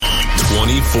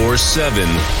24/7,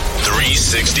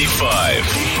 365.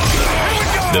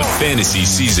 The fantasy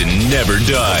season never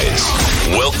dies.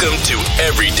 Welcome to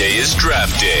Every Day is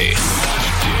Draft Day.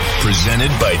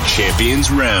 Presented by Champions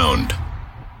Round.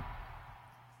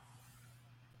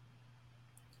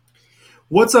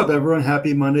 What's up, everyone?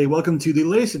 Happy Monday. Welcome to the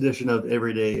latest edition of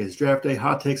Every Day is Draft Day,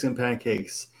 Hot Takes and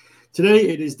Pancakes. Today,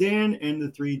 it is Dan and the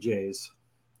 3 J's.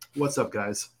 What's up,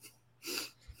 guys?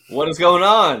 What is going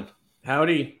on?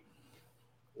 Howdy.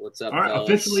 What's up, All right, fellas?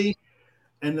 officially,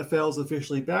 NFL's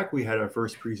officially back. We had our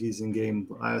first preseason game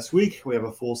last week. We have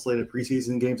a full slate of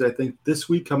preseason games, I think, this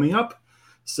week coming up.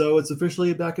 So it's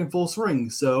officially back in full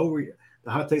swing. So the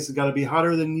hot takes have got to be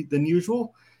hotter than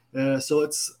usual. So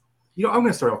let's, I'm going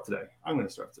to start off today.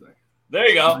 There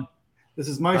you go. This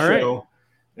is my show,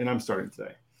 and I'm starting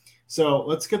today. So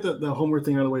let's get the homework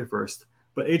thing out of the way first.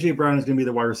 But A.J. Brown is going to be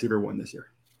the wide receiver 1 this year.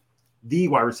 The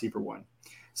wide receiver 1.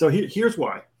 So here's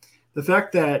why. The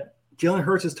fact that Jalen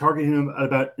Hurts is targeting him at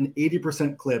about an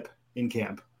 80% clip in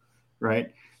camp,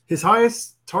 right? His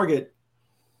highest target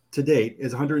to date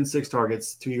is 106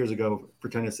 targets 2 years ago for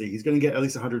Tennessee. He's going to get at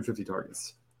least 150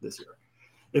 targets this year.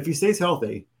 If he stays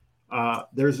healthy,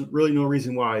 there's really no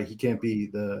reason why he can't be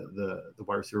the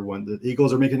wide receiver 1. The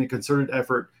Eagles are making a concerted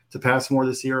effort to pass more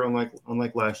this year,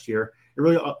 unlike last year. It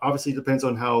really obviously depends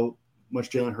on how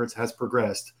much Jalen Hurts has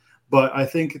progressed. But I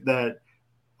think that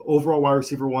overall wide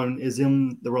receiver 1 is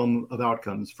in the realm of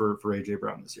outcomes for A.J.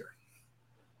 Brown this year.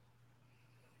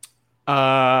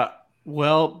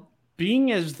 Well,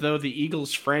 being as though the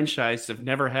Eagles franchise have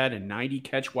never had a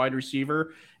 90-catch wide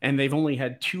receiver and they've only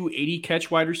had 2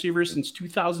 80-catch wide receivers since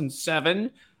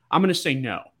 2007, I'm going to say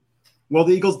no. Well,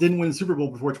 the Eagles didn't win the Super Bowl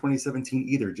before 2017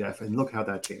 either, Jeff, and look how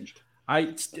that changed.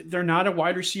 They're not a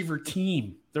wide receiver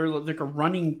team. They're like a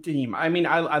running team. I mean,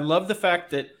 I love the fact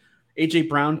that A.J.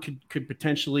 Brown could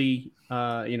potentially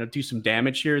do some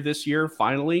damage here this year,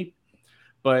 finally.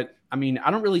 But, I mean,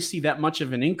 I don't really see that much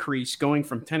of an increase going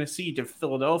from Tennessee to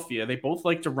Philadelphia. They both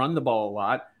like to run the ball a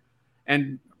lot.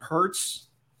 And Hurts,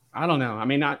 I don't know. I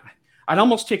mean, I'd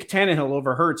almost take Tannehill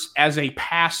over Hurts as a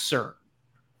passer.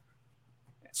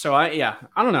 So, I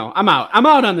don't know. I'm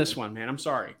out on this one, man. I'm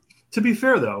sorry. To be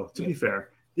fair, the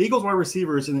Eagles wide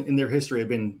receivers in their history have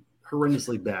been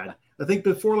horrendously bad. I think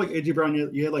before, like, A.J. Brown,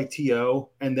 you had, like, T.O.,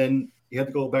 and then you had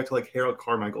to go back to, like, Harold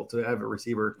Carmichael to have a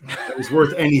receiver that was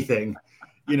worth anything,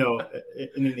 in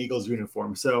an Eagles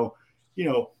uniform. So,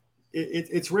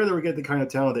 it's rare that we get the kind of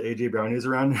talent that A.J. Brown is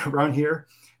around here.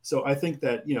 So I think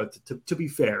that, to be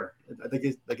fair, I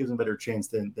think that gives him a better chance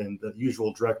than the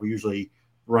usual direct we usually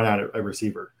run out at a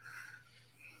receiver.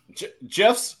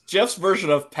 Jeff's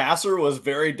version of passer was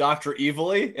very Dr.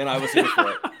 Evilly, and I was here for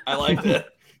it. I liked it.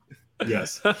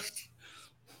 Yes.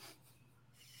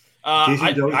 I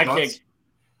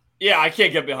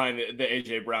can't get behind the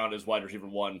A.J. Brown as wide receiver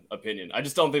 1 opinion. I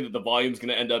just don't think that the volume is going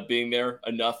to end up being there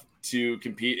enough to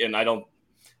compete, and I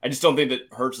just don't think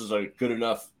that Hurts is a good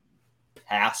enough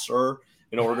passer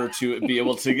in order to be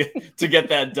able to get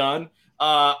that done.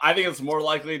 I think it's more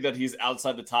likely that he's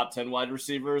outside the top 10 wide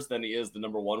receivers than he is the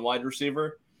number 1 wide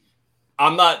receiver.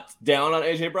 I'm not down on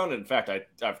A.J. Brown. In fact,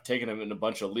 I've taken him in a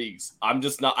bunch of leagues. I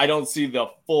don't see the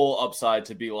full upside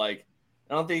to be like,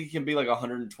 I don't think he can be like a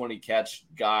 120 catch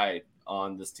guy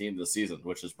on this team this season,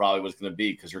 which is probably what it's going to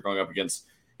be because you're going up against,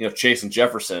 Chase and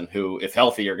Jefferson, who, if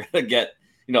healthy, are going to get,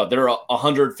 they're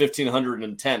 115,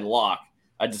 110 lock.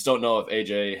 I just don't know if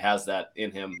AJ has that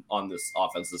in him on this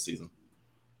offense this season.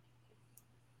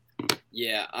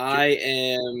 Yeah, I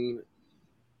am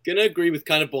going to agree with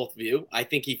kind of both of you. I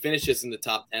think he finishes in the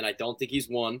top 10. I don't think he's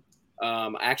won.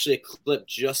 Actually, a clip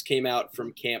just came out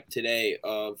from camp today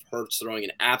of Hurts throwing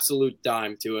an absolute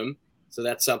dime to him. So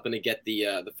that's something to get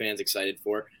the fans excited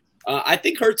for. I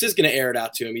think Hurts is going to air it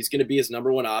out to him. He's going to be his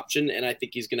number 1 option, and I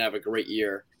think he's going to have a great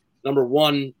year. Number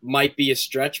 1 might be a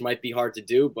stretch, might be hard to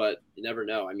do, but you never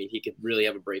know. I mean, he could really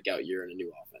have a breakout year in a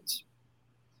new offense.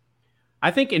 I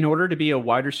think in order to be a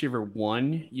wide receiver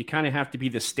 1, you kind of have to be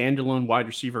the standalone wide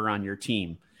receiver on your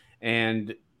team.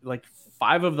 And like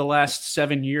 5 of the last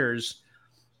 7 years,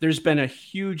 there's been a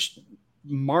huge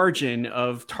margin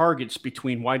of targets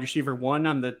between wide receiver 1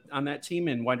 on that team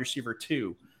and wide receiver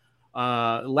 2.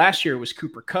 Last year it was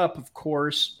Cooper Kupp, of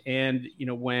course. And,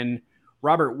 when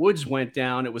Robert Woods went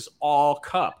down, it was all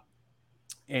Kupp.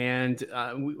 And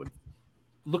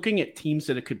looking at teams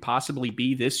that it could possibly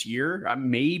be this year,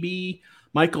 maybe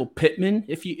Michael Pittman,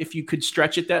 if you could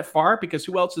stretch it that far, because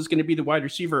who else is going to be the wide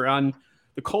receiver on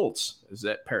the Colts? Is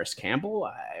that Paris Campbell?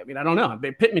 I mean, I don't know.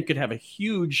 Pittman could have a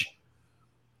huge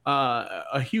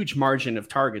margin of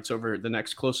targets over the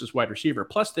next closest wide receiver.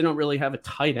 Plus, they don't really have a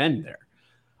tight end there.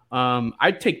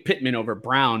 I'd take Pittman over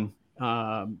Brown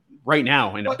right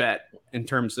now in a bet in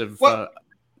terms of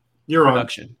You're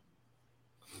production.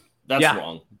 That's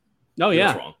wrong. No,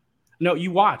 That's wrong. No,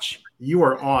 you watch. You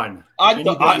are on. I'm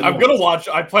going to watch.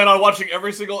 I plan on watching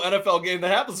every single NFL game that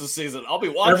happens this season. I'll be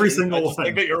watching. Every single one. I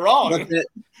think that you're wrong.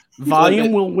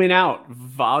 Volume will win out.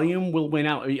 Volume will win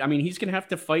out. I mean, he's going to have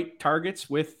to fight targets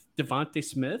with Devontae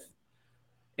Smith.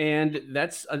 And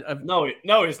that's No,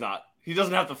 he's not. He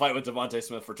doesn't have to fight with Devontae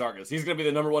Smith for targets. He's going to be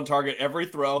the number one target every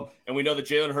throw. And we know that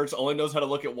Jalen Hurts only knows how to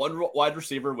look at one wide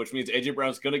receiver, which means A.J.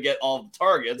 Brown's going to get all the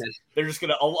targets. They're just going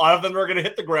to – a lot of them are going to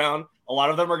hit the ground. A lot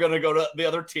of them are going to go to the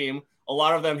other team. A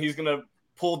lot of them he's going to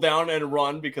pull down and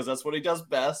run because that's what he does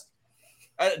best.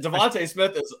 Devontae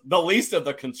Smith is the least of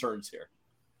the concerns here.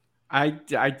 I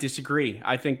disagree.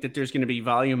 I think that there's going to be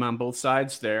volume on both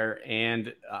sides there.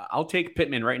 And I'll take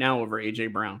Pittman right now over A.J.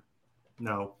 Brown.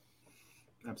 No.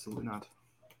 Absolutely not.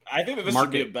 I think that this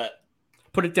should be a bet.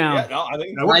 Put it down. Yeah, no, I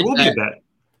think it will be a bet.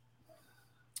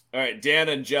 All right, Dan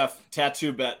and Jeff,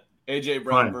 tattoo bet. AJ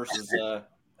Brown versus. There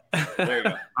you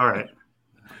go. All right,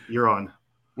 you're on.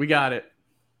 We got it.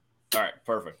 All right,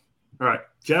 perfect. All right,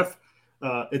 Jeff,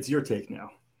 it's your take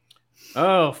now.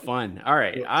 Oh, fun. All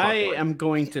right, I am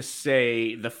going to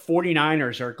say the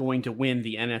 49ers are going to win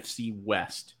the NFC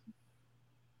West.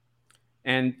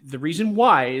 And the reason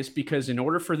why is because in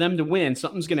order for them to win,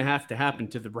 something's going to have to happen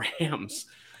to the Rams.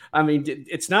 I mean,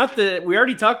 it's not we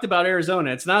already talked about Arizona.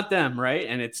 It's not them, right?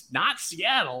 And it's not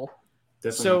Seattle.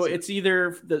 Definitely so it's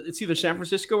either San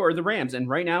Francisco or the Rams. And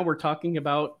right now we're talking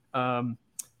about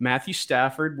Matthew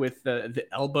Stafford with the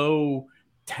elbow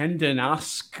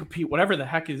tendonoscopy, whatever the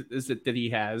heck is it that he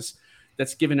has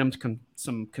that's given him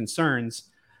some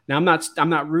concerns. Now I'm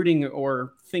not rooting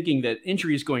or thinking that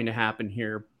injury is going to happen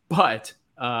here. But,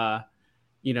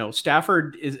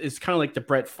 Stafford is kind of like the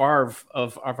Brett Favre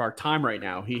of our time right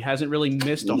now. He hasn't really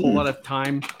missed a whole lot of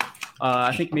time.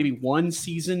 I think maybe one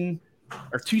season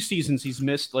or 2 seasons he's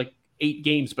missed like 8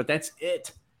 games, but that's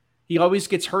it. He always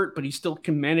gets hurt, but he still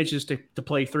manages to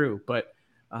play through. But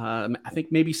I think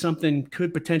maybe something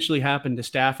could potentially happen to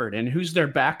Stafford. And who's their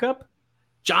backup?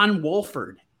 John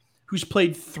Wolford, who's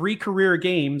played 3 career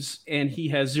games, and he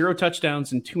has 0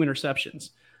 touchdowns and 2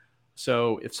 interceptions.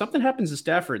 So if something happens to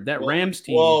Stafford, that Rams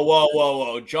team.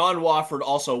 Whoa. John Wofford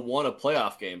also won a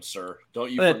playoff game, sir.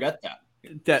 Don't you forget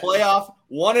that. Playoff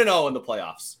 1-0 in the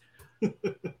playoffs.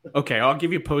 Okay, I'll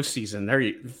give you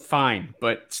postseason. Fine.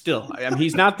 But still, I mean,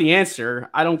 he's not the answer.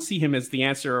 I don't see him as the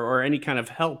answer or any kind of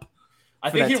help.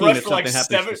 I think he rushed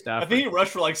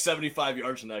for like 75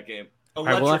 yards in that game. All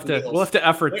right, we'll have to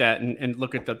effort that and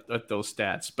look at those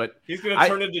stats. But he's going to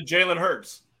turn into Jalen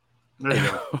Hurts. There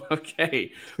you go.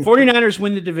 Okay. 49ers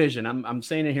win the division. I'm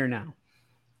saying it here now.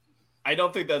 I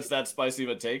don't think that's that spicy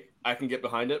of a take. I can get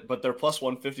behind it, but they're plus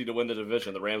 150 to win the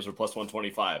division. The Rams are plus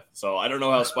 125. So I don't know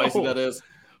how spicy that is.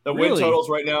 The win totals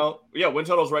right now. Yeah, win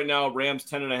totals right now. Rams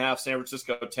 10.5, San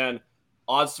Francisco 10.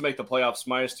 Odds to make the playoffs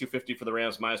minus 250 for the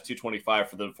Rams, minus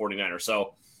 225 for the 49ers.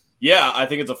 So yeah, I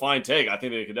think it's a fine take. I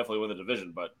think they could definitely win the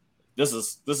division, but this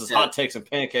is hot takes and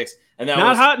pancakes. And that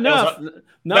not hot enough.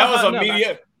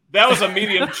 That was a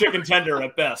medium chicken tender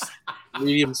at best.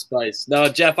 Medium spice. No,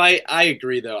 Jeff, I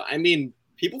agree, though. I mean,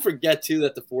 people forget, too,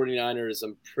 that the 49ers,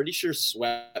 I'm pretty sure,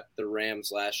 swept the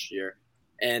Rams last year.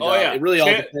 And it really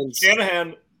all depends.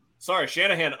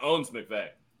 Shanahan owns McVay.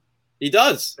 He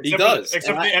does. Except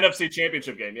for the NFC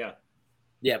Championship game, yeah.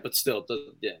 Yeah, but still.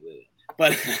 Yeah.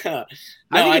 But I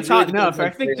think it's hot enough. I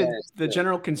think the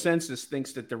general consensus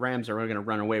thinks that the Rams are going to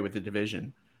run away with the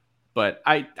division. But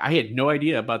I had no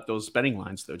idea about those betting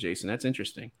lines, though, Jason. That's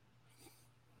interesting.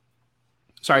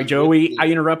 Sorry, Joey, I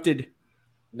interrupted.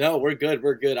 No, we're good.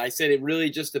 We're good. I said it really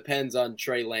just depends on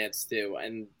Trey Lance, too.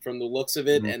 And from the looks of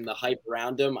it and the hype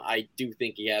around him, I do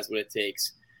think he has what it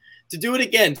takes to do it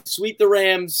again, sweep the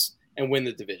Rams, and win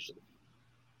the division.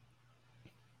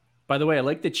 By the way, I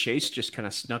like that Chase just kind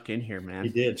of snuck in here, man. He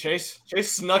did. Chase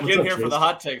snuck in here for the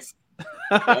hot takes.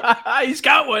 He's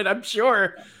got one, I'm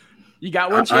sure. You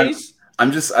got one, Chase?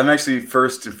 I'm actually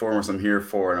first and foremost, I'm here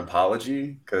for an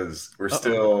apology because we're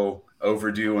still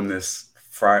overdue on this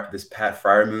Pat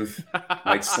Freiermuth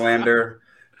like slander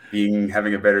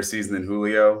having a better season than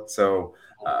Julio. So,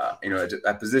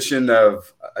 a position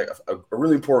of a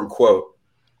really important quote.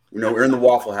 We're in the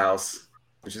Waffle House,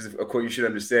 which is a quote you should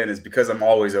understand is because I'm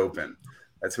always open.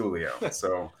 That's Julio.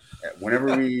 So whenever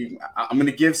I'm going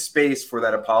to give space for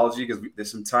that apology because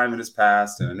there's some time in his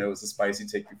past, and I know it's a spicy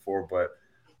take before, but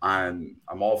I'm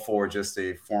all for just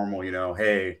a formal,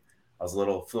 hey, I was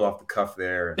flew off the cuff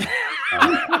there. And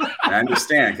I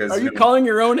understand because are you calling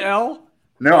your own L?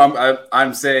 No,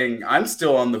 I'm saying I'm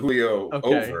still on the Julio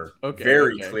over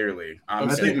very clearly.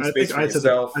 I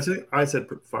said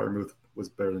Freiermuth was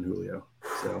better than Julio.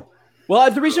 So,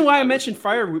 well, the reason why I mentioned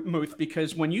Freiermuth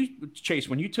because when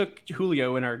you took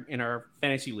Julio in our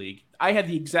fantasy league, I had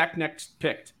the exact next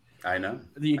pick. I know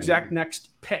next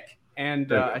pick, and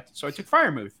so I took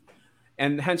Freiermuth.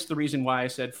 And hence the reason why I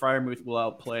said Freiermuth will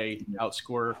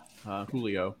outscore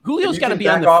Julio. Julio's got to be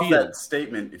on the field. That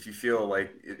statement if you feel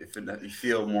like you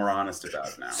feel more honest about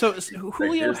it now. So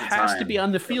Julio has to be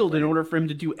on the field in order for him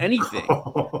to do anything.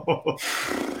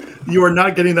 You are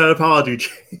not getting that apology,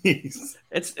 Chase.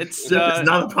 It's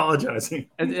not apologizing.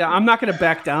 I'm not going to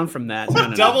back down from that.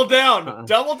 No. Double down.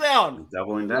 Double down.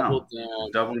 Doubling down.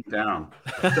 Doubling down.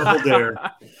 Double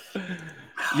dare.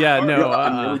 Yeah, no.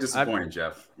 I'm really disappointed,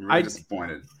 Jeff. I'm really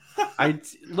disappointed.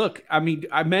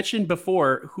 I mentioned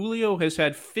before, Julio has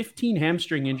had 15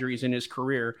 hamstring injuries in his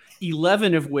career,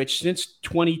 11 of which since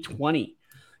 2020.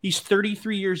 He's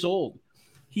 33 years old.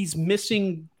 He's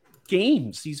missing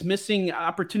games. He's missing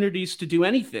opportunities to do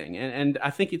anything. And I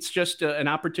think it's just an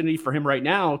opportunity for him right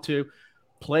now to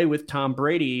play with Tom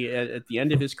Brady at the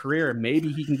end of his career.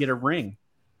 Maybe he can get a ring.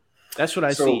 That's what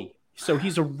I see. So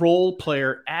he's a role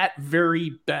player at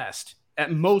very best.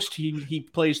 At most, he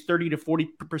plays 30 to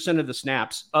 40% of the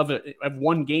snaps of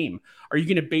one game. Are you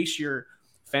going to base your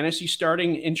fantasy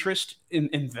starting interest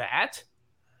in that?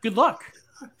 Good luck.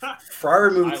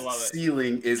 Freiermuth's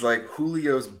ceiling is like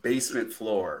Julio's basement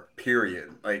floor,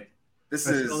 period. Like, this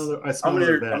is –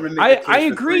 I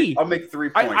agree. I'll make 3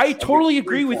 points. I totally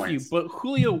agree with you, but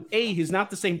Julio, A, he's not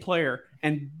the same player,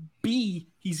 and B,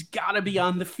 he's got to be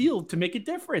on the field to make a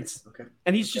difference. Okay.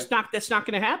 And he's just not – that's not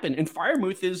going to happen. And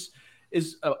Freiermuth is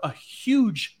a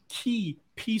huge key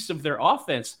piece of their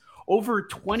offense. Over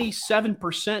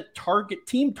 27%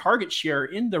 team target share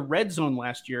in the red zone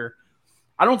last year.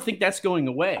 I don't think that's going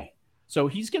away. So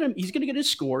he's gonna get his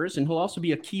scores, and he'll also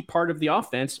be a key part of the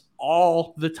offense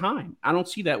all the time. I don't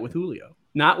see that with Julio.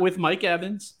 Not with Mike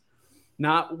Evans.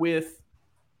 Not with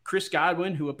Chris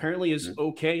Godwin, who apparently is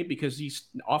okay because he's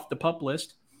off the PUP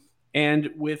list,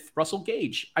 and with Russell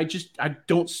Gage. I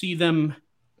don't see them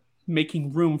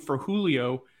making room for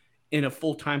Julio in a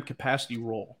full-time capacity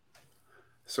role.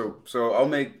 So I'll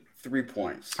make 3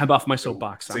 points. I'm off my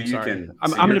soapbox.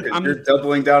 You're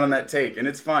doubling down on that take, and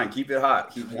it's fine. Keep it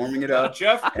hot. Keep warming it up.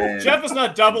 Jeff is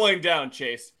not doubling down,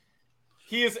 Chase.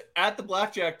 He is at the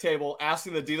blackjack table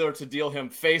asking the dealer to deal him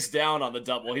face down on the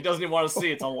double. He doesn't even want to see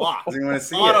it. It's a lot. Doesn't want to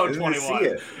see Auto it.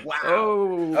 21. Wow.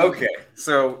 Oh. Okay.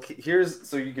 So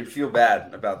you can feel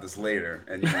bad about this later,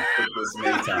 and you can pick this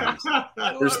many times.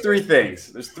 There's 3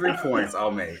 things. There's 3 points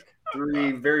I'll make.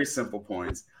 3 very simple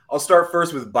points. I'll start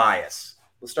first with bias.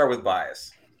 Let's start with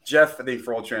bias. Jeff, I think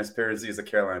for all transparency, is a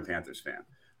Carolina Panthers fan.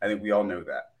 I think we all know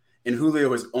that. And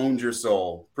Julio has owned your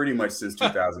soul pretty much since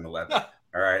 2011.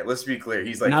 All right, let's be clear.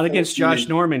 He's like not against Josh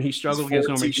Norman. He struggled against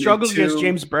Norman. He struggled against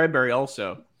James Bradbury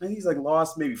also. And he's like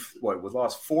lost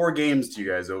lost 4 games to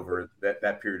you guys over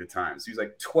that period of time. So he's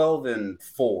like 12-4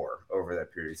 over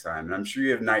that period of time. And I'm sure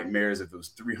you have nightmares of those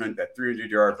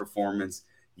 300-yard performance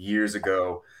years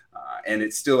ago. And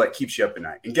it still like keeps you up at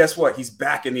night. And guess what? He's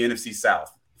back in the NFC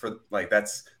South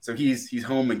so he's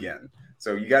home again.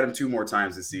 So you got him 2 more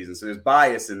times this season. So there's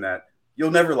bias in that.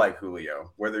 You'll never like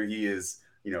Julio, whether he is,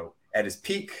 at his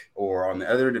peak or on the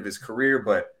other end of his career,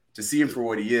 but to see him for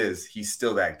what he is, he's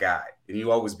still that guy. And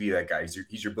he'll always be that guy. He's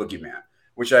your boogeyman,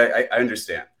 which I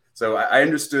understand. So I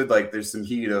understood like there's some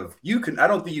heat of I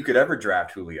don't think you could ever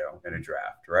draft Julio in a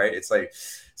draft, right? It's like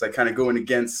kind of going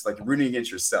against, like rooting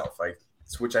against yourself, like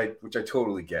which I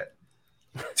totally get.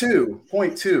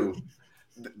 2.2,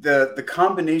 the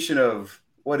combination of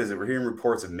what is it? We're hearing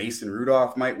reports of Mason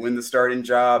Rudolph might win the starting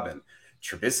job, and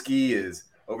Trubisky is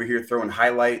over here throwing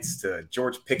highlights to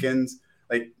George Pickens.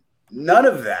 Like, none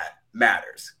of that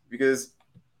matters because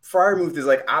Freiermuth is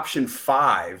like option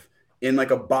 5 in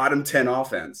like a bottom 10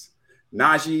 offense.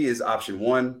 Najee is option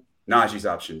 1. Najee's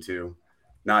option 2.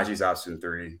 Najee's option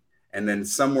 3. And then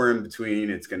somewhere in between,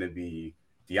 it's going to be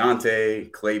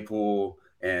Deontay, Claypool,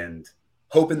 and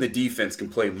hoping the defense can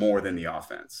play more than the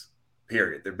offense,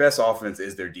 period. Their best offense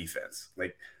is their defense.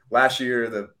 Like last year,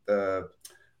 the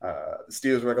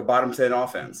Steelers were like a bottom 10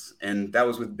 offense, and that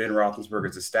was with Ben Roethlisberger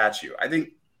as a statue. I think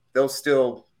they'll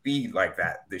still be like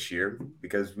that this year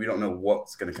because we don't know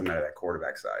what's going to come out of that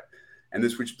quarterback side. And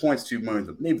this, which points to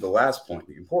maybe the last point,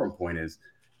 the important point is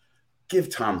give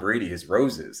Tom Brady his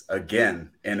roses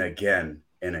again and again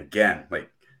and again. Like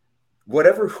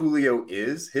whatever Julio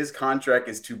is, his contract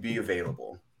is to be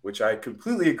available, which I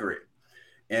completely agree.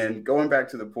 And going back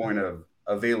to the point of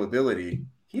availability,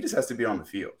 he just has to be on the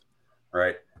field,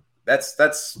 right?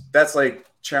 That's like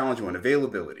challenge one,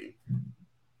 availability.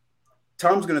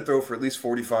 Tom's going to throw for at least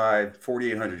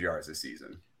 4,800 yards this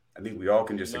season. I think we all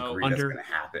can just agree that's going to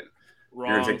happen. Wrong.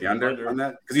 You're going to take the under on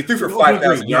that? Because he threw for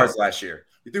 5,000 yards last year.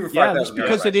 He threw for 5,000 yards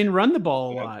because they didn't run the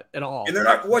ball a lot at all. And they're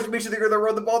not. What makes you think they're going to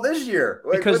run the ball this year?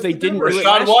 Like, because they didn't do it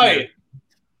Rashad White.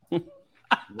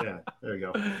 Yeah, there you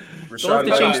go.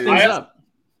 Rashad White.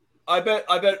 I bet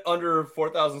under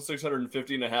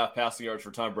 4,650 and a half passing yards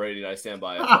for Tom Brady, and I stand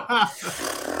by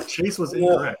it. Chase was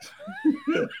incorrect.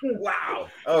 Wow.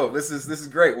 Oh, this is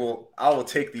great. Well, I will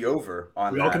take the over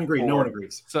on that. We all can agree. No one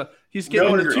agrees. So he's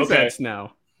getting the two bets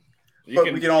now.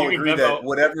 But we can all agree that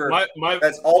whatever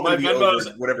that's all going to be over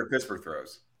whatever Pittsburgh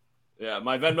throws. Yeah,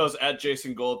 my Venmo's at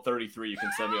Jason Gold 33. You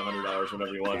can send me $100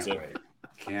 whenever you want to.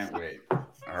 Can't wait.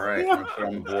 All right, I'm going to put it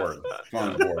on the board. Come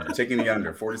on the board. I'm taking the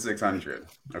under 4,600.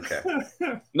 Okay.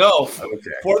 No.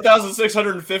 Okay.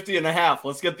 4,650 and a half.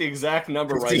 Let's get the exact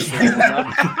number right.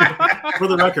 For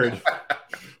the record.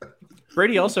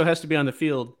 Brady also has to be on the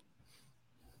field.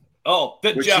 Oh,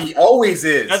 which Jeff, he always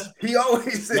is. He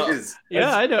always is.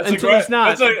 Yeah, I know. Until he's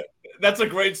not. That's a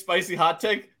great spicy hot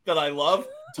take that I love.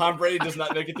 Tom Brady does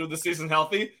not make it through the season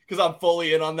healthy because I'm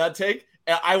fully in on that take.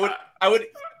 And I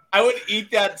would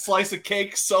eat that slice of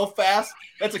cake so fast.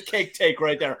 That's a cake take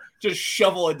right there. Just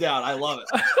shovel it down. I love it.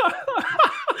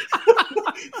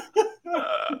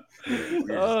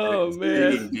 Oh,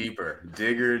 man.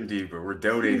 Digger and deeper. We're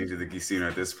donating to the casino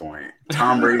at this point.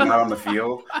 Tom Brady not on the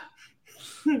field.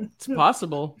 It's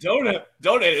possible. Donate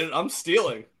it. I'm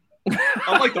stealing.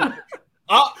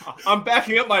 I'm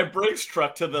backing up my Brinks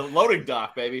truck to the loading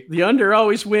dock, baby. The under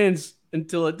always wins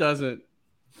until it doesn't.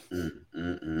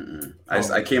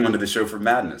 I came onto the show for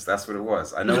madness. That's what it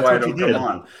was. I know why I don't come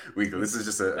on weekly. This is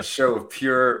just a show of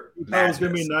pure madness. That was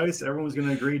going to be nice. Everyone's going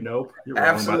to agree. Nope. You're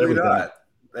Absolutely not.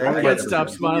 I can't stop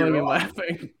smiling and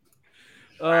laughing.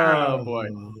 Oh, boy.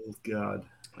 Oh, God.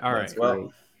 All right.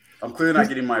 Well, I'm clearly not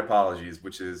getting my apologies,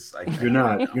 which is you're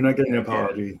not getting an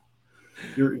apology.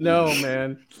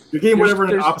 Man. You're getting whatever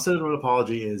an opposite of an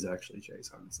apology is, actually, Chase.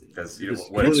 Honestly, because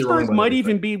Pittsburgh might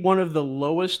even be one of the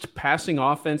lowest passing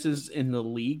offenses in the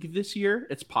league this year.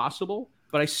 It's possible,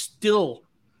 but I still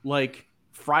like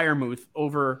Freiermuth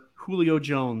over Julio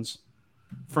Jones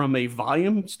from a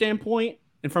volume standpoint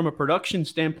and from a production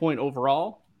standpoint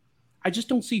overall. I just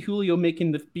don't see Julio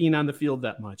being on the field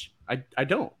that much. I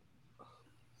don't.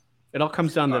 It all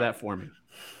comes down to that for me.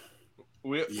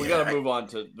 We got to move on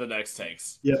to the next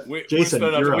takes. Yeah, Jason,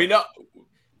 we know.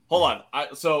 Hold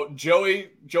on. So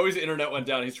Joey's internet went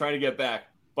down. He's trying to get back,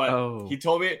 but he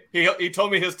told me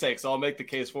his take. So I'll make the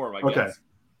case for him. I guess.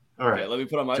 All right. Okay, let me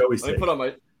put on my. Joey's let me put on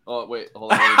my. Oh wait,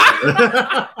 hold on.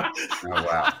 Oh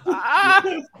wow.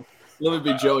 Let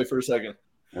me be Joey for a second.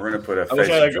 We're gonna put a. I wish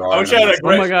I had a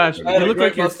oh my gosh! You look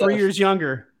like you're 3 years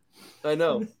younger. I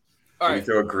know. All right. Can you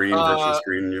throw a green versus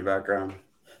green in your background?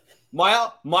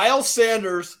 Miles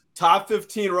Sanders, top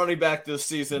 15 running back this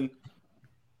season.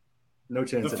 No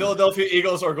chance. The Philadelphia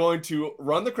Eagles are going to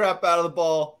run the crap out of the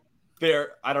ball.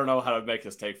 I don't know how to make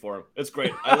this take for him. It's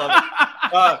great. I love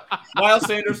it. Miles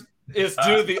Sanders is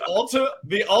due the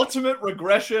ultimate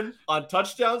regression on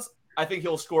touchdowns. I think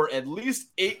he'll score at least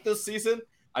 8 this season.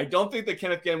 I don't think that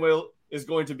Kenneth Gainwell is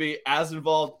going to be as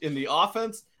involved in the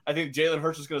offense. I think Jalen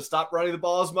Hurts is going to stop running the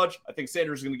ball as much. I think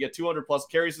Sanders is going to get 200-plus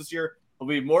carries this year. He'll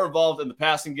be more involved in the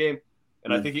passing game,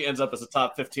 and I think he ends up as a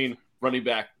top 15 running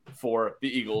back for the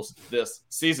Eagles this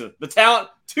season. The talent,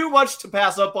 too much to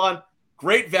pass up on.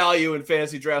 Great value in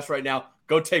fantasy drafts right now.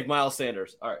 Go take Miles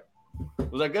Sanders. All right.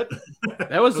 Was that good?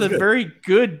 That was a good.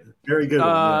 Very good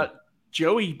one,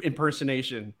 Joey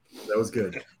impersonation. That was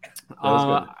good.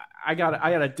 I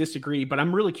gotta disagree, but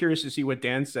I'm really curious to see what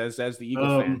Dan says as the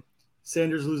Eagle fan.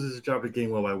 Sanders loses his job at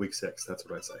Gainwell by week 6. That's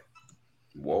what I say.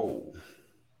 Whoa.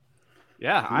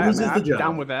 Yeah, I'm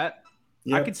down with that.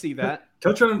 Yep. I could see that.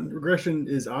 Touchdown regression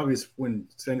is obvious when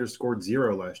Sanders scored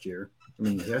 0 last year. I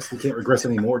mean, yes, he can't regress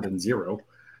any more than 0.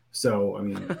 So, I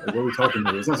mean, what are we talking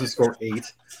about? He's not going to score 8.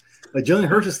 Like, Jalen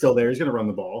Hurts is still there. He's going to run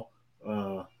the ball.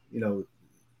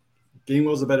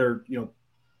 Gainwell's a better,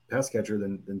 pass catcher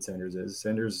than Sanders is.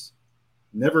 Sanders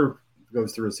never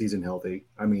goes through a season healthy.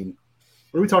 I mean,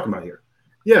 what are we talking about here?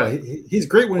 Yeah, he's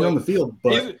great when he's on the field,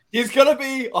 but he's going to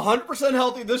be 100%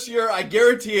 healthy this year. I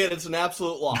guarantee it. It's an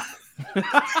absolute lock.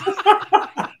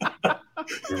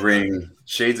 Bring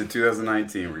shades of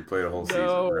 2019. Replay the whole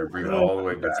season. Bring it all the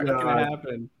way back. That's not going to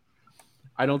happen.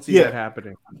 I don't see that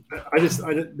happening.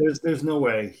 There's no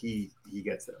way he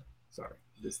gets there. Sorry,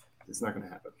 it's not going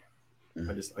to happen.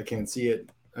 Mm-hmm. I can't see it.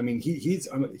 I mean, he's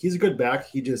a good back.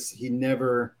 He can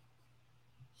never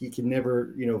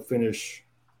finish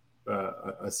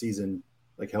a season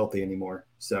like healthy anymore.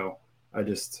 So I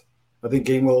think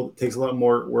Gainwell takes a lot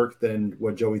more work than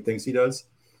what Joey thinks he does.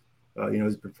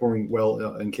 He's performing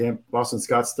well in camp. Boston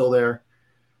Scott's still there.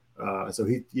 So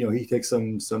he takes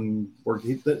some work.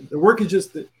 The work is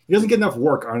just that he doesn't get enough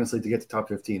work, honestly, to get to top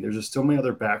 15. There's just so many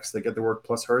other backs that get the work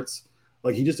plus Hurts.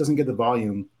 Like he just doesn't get the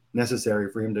volume necessary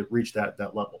for him to reach that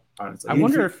level. Honestly, I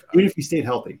wonder even if he stayed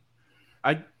healthy.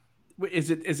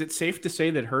 Is it safe to say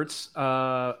that Hurts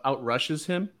outrushes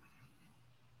him?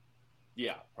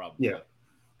 Yeah, probably. Yeah,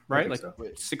 right. Like so.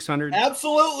 600.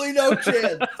 Absolutely no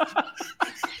chance.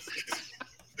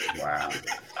 Wow.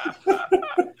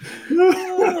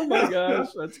 Oh my gosh,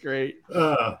 that's great.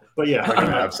 But yeah,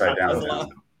 upside down.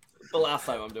 The last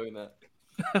time I'm doing that.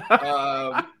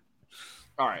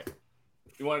 All right.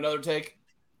 You want another take?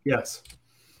 Yes.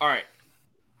 All right.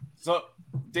 So,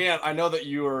 Dan, I know that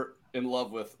you were in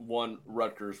love with one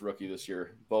Rutgers rookie this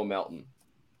year, Bo Melton,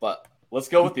 but let's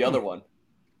go with the other one.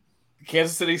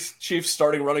 Kansas City Chiefs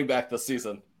starting running back this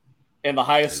season and the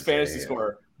highest fantasy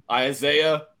scorer,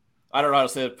 Isaiah. I don't know how to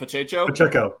say it. Pacheco.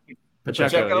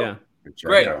 Yeah.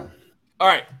 Great. All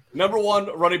right. Number one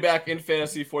running back in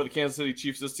fantasy for the Kansas City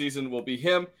Chiefs this season will be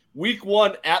him. Week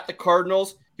 1 at the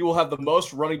Cardinals, he will have the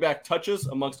most running back touches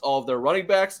amongst all of their running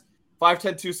backs. 5'10",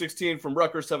 216 from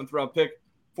Rutgers, 7th round pick,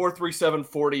 4.37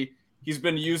 40. He's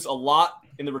been used a lot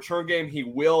in the return game. He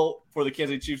will, for the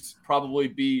Kansas City Chiefs, probably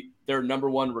be their number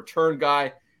one return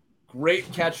guy.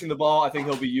 Great catching the ball. I think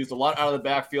he'll be used a lot out of the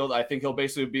backfield. I think he'll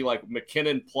basically be like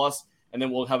McKinnon plus, and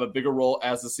then we'll have a bigger role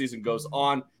as the season goes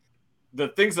on. The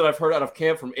things that I've heard out of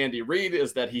camp from Andy Reid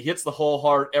is that he hits the hole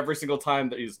hard every single time,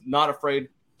 that he's not afraid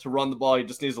to run the ball. He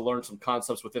just needs to learn some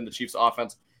concepts within the Chiefs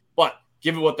offense. But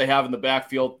given what they have in the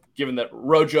backfield, given that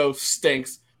Rojo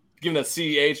stinks, given that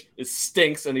CEH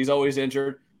stinks and he's always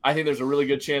injured, I think there's a really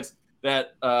good chance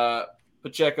that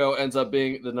Pacheco ends up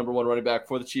being the number one running back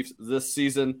for the Chiefs this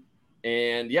season.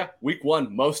 And yeah, week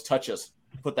 1, most touches.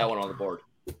 Put that one on the board.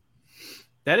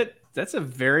 That's a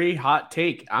very hot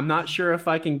take. I'm not sure if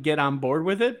I can get on board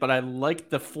with it, but I like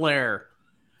the flair.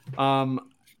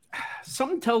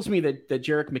 Something tells me that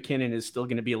Jerick McKinnon is still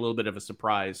going to be a little bit of a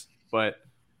surprise, and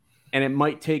it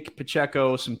might take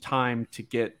Pacheco some time to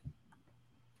get,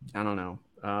 I don't know,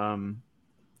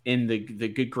 in the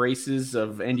good graces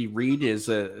of Andy Reid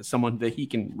is someone that he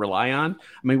can rely on.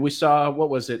 I mean, we saw, what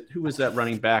was it? Who was that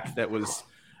running back that was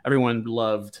everyone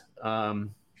loved? Oh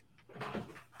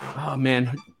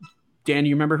man, Dan,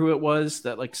 you remember who it was?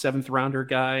 That like 7th rounder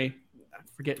guy? I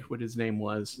forget what his name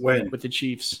was. When? With the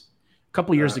Chiefs a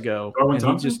couple years ago.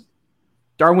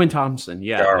 Darwin Thompson.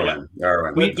 Yeah. Darwin.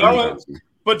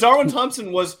 But Darwin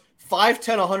Thompson was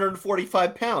 5'10",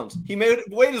 145 pounds. He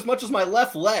weighed as much as my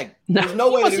left leg. There's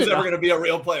no way that he was ever going to be a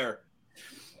real player.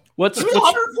 What's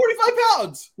 145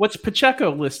 pounds? What's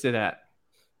Pacheco listed at?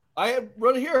 I have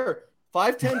run here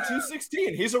 5'10",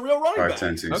 216. He's a real running back.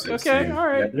 5'10", 216. Okay, all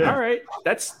right, all right.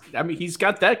 He's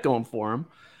got that going for him.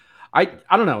 I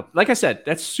don't know. Like I said,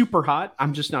 that's super hot.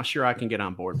 I'm just not sure I can get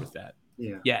on board with that.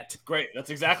 Yeah. Yet. Great. That's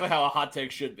exactly how a hot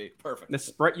take should be. Perfect.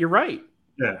 That's right. You're right.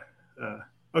 Yeah.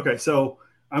 Okay, so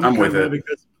I'm with it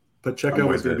because Pacheco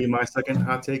was going to be my second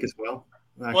hot take as well.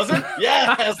 Was it?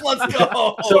 Yes, let's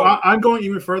go. So I'm going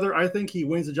even further. I think he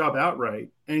wins the job outright,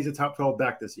 and he's a top 12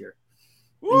 back this year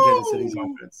in Kansas City's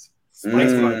offense.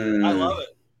 I love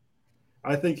it.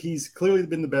 I think he's clearly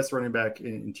been the best running back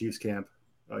in Chiefs camp.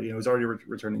 He's already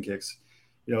returning kicks.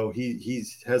 He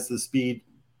has the speed,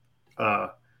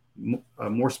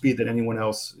 more speed than anyone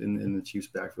else in the Chiefs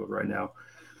backfield right now.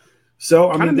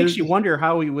 So kind of makes you wonder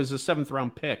how he was a 7th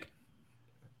round pick.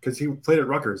 Because he played at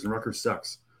Rutgers, and Rutgers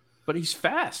sucks. But he's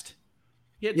fast.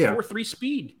 He had 4.3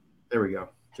 speed. There we go.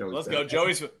 Let's go.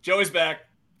 Joey's back.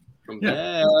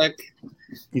 Back.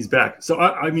 He's back. So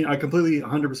I completely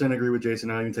 100% agree with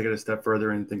Jason. I even take it a step further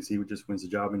and thinks he would just wins the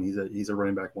job, and he's a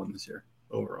running back 1 this year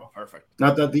overall. Perfect.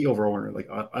 Not that the overall winner, like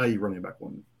a running back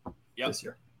 1 this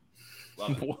year.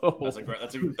 Love it. Whoa. That's a great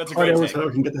take. I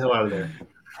can get the hell out of there.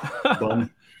 Bum.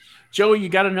 Joey, you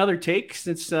got another take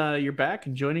since you're back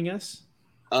and joining us?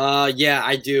 Yeah,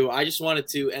 I do. I just wanted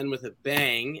to end with a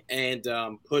bang and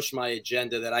push my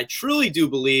agenda that I truly do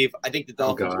believe. I think the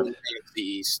Dolphins win the AFC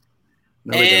East.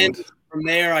 No, and from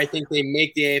there, I think they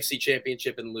make the AFC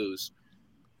Championship and lose.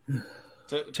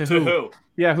 To who?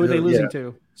 Yeah, who are they losing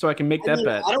to? So I can make that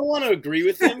bet. I don't want to agree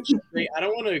with him. I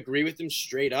don't want to agree with him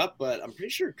straight up, but I'm pretty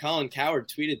sure Colin Cowherd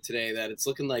tweeted today that it's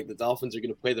looking like the Dolphins are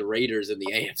going to play the Raiders in the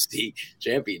AFC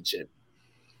Championship.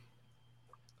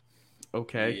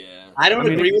 Okay. Yeah. I don't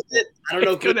agree with it. I don't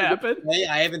know. It could happen.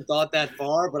 I haven't thought that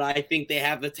far, but I think they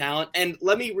have the talent. And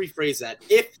let me rephrase that.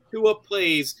 If Tua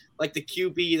plays like the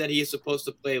QB that he is supposed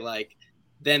to play like,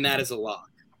 then that is a lock.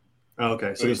 Oh,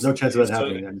 okay, so there's no chance of that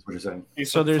happening. Then, is what you're saying.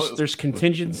 So there's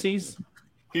contingencies.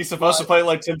 He's supposed to play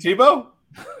like Tim Tebow?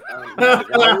 Why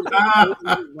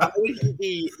would he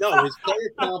be? No, his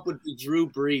player comp would be Drew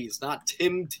Brees, not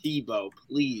Tim Tebow.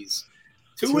 Please.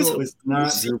 Tua is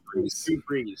not Drew Brees. Drew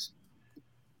Brees.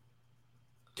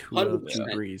 Drew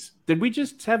Brees. Did we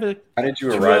just have a? How did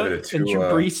you arrive at a Tua and Drew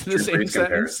Brees in the same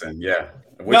comparison? Yeah.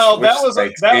 That was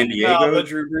like San Diego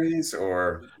Drew Brees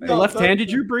or the left-handed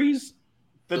Drew Brees.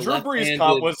 The Drew Brees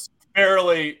comp was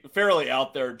fairly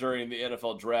out there during the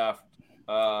NFL draft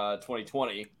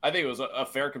 2020. I think it was a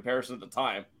fair comparison at the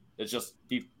time. It's just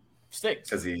he stinks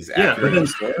because he's accurate.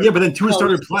 But then Tua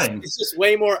started playing. It's just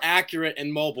way more accurate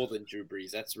and mobile than Drew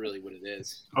Brees. That's really what it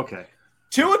is. Okay.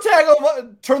 Tua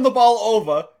turn the ball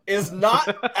over is not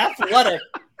athletic.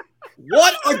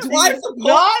 What? Do I have to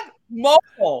not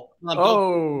mobile?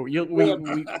 Oh,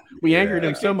 we angered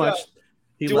him so much.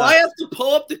 Do I have to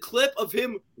pull up the clip of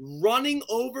him running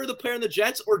over the player in the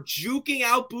Jets or juking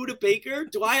out Budda Baker?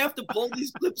 Do I have to pull these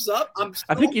clips up?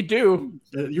 I think you do.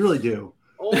 You really do.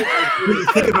 Oh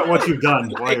my think about what you've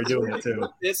done while you're doing it too.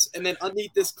 And then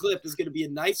underneath this clip is going to be a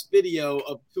nice video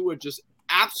of Tua just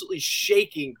absolutely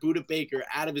shaking Budda Baker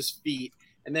out of his feet,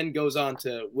 and then goes on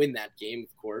to win that game,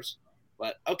 of course.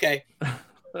 But okay.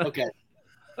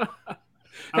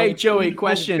 Hey, Joey,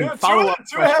 question. Follow-up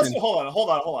question. Hold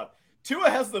on.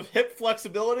 Tua has the hip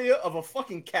flexibility of a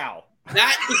fucking cow.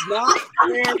 That is not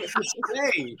fair to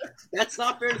say. That's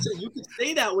not fair to say. You could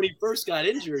say that when he first got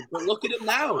injured, but look at him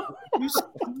now. You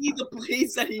see the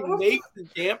plays that he makes in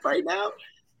camp right now?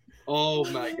 Oh,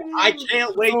 my God. I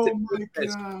can't wait to clip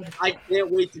this. I can't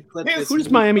wait to clip this. Who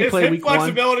does Miami play week one? His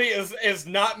flexibility is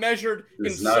not measured in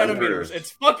centimeters.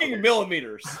 It's fucking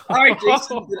millimeters. All right,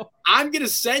 Jason. I'm going to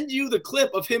send you the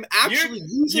clip of him actually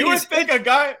using his you would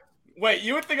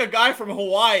think a guy from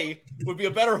Hawaii would be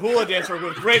a better hula dancer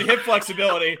with great hip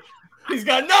flexibility. He's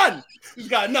got none.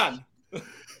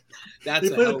 They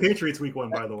play the Patriots week 1,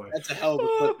 by the way. That's a hell of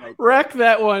a clip. Right, wreck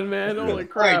that one, man. Holy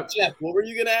crap. All right, Jeff, what were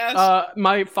you going to ask?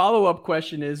 My follow-up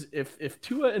question is, if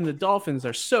Tua and the Dolphins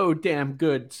are so damn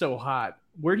good, so hot,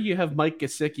 where do you have Mike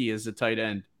Gesicki as a tight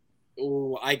end?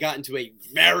 Oh, I got into a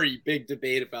very big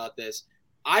debate about this.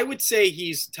 I would say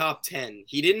he's top 10.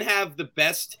 He didn't have the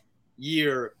best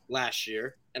year last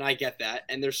year, and I get that.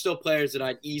 And there's still players that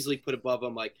I'd easily put above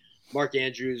him, like Mark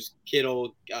Andrews,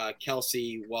 Kittle,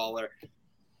 Kelsey, Waller.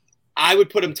 I would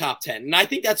put him top 10, and I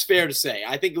think that's fair to say.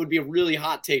 I think it would be a really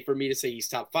hot take for me to say he's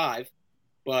top 5,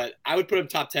 but I would put him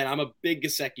top 10. I'm a big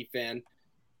Gesicki fan.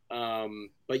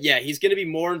 But yeah, he's going to be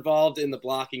more involved in the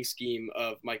blocking scheme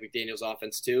of Mike McDaniel's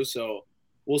offense too. So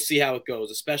we'll see how it goes,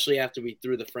 especially after we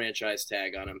threw the franchise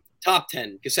tag on him. Top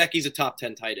 10. Gesicki's a top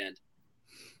 10 tight end.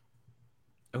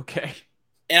 Okay.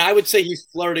 And I would say he's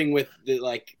flirting with the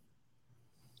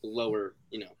lower,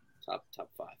 top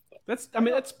 5. But.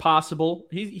 That's possible.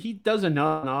 He does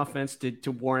enough on offense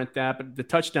to warrant that, but the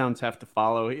touchdowns have to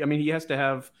follow. I mean, he has to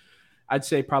have, I'd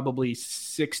say, probably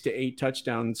 6 to 8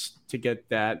 touchdowns to get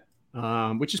that,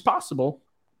 which is possible.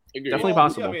 Definitely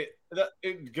possible. Yeah,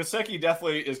 Gesicki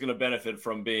definitely is going to benefit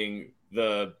from being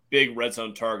the big red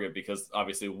zone target because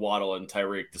obviously Waddle and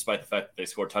Tyreek, despite the fact that they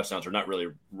score touchdowns, are not really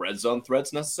red zone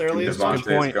threats necessarily. That's a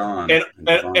good point.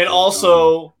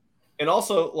 And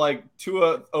also like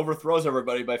Tua overthrows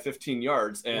everybody by 15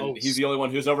 yards, and he's the only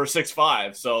one who's over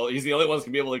 6'5", so he's the only one who's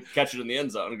gonna be able to catch it in the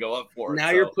end zone and go up for it.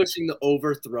 Now you're pushing the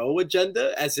overthrow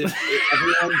agenda as if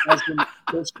everyone doesn't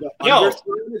push the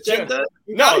underthrow agenda.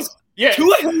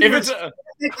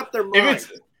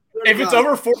 If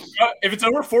it's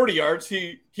over 40 yards,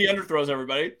 he underthrows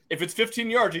everybody. If it's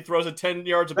 15 yards, he throws it 10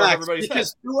 yards above everybody's head.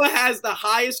 Because Tua has the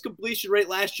highest completion rate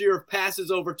last year of passes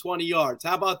over 20 yards.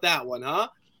 How about that one, huh?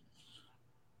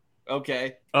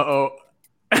 Okay. Uh-oh.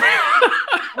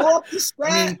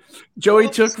 Joey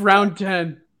took round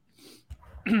 10.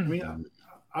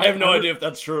 I have no idea if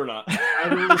that's true or not.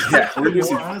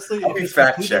 Honestly, I'll be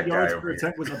fact check guy per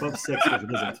attempt was above 6, but it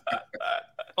isn't.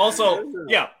 Also,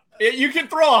 yeah, you can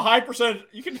throw a high percentage.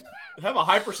 You can have a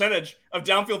high percentage of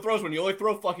downfield throws when you only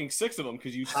throw fucking 6 of them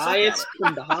because you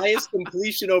the highest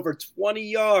completion over 20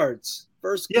 yards.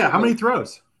 How many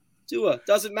throws? Tua,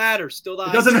 doesn't matter. Still the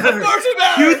doesn't matter.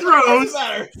 2 throws.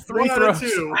 3 out of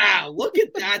 2. Wow, look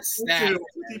at that stat.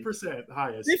 50%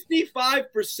 highest.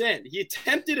 55%. He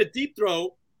attempted a deep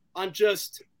throw on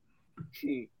just.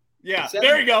 Yeah,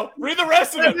 there you go. Read the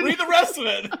rest of it.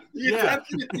 He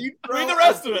attempted a deep throw. Read the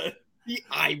rest of it.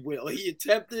 I will. He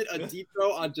attempted a deep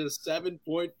throw on just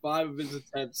 7.5 of his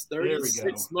attempts.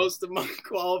 36 most among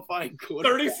qualifying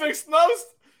quarterbacks. 36th most?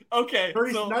 Okay.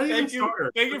 30, So thank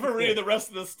you for reading the rest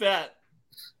of the stat.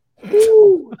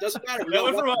 Ooh, doesn't matter. That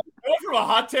went from a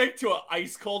hot take to an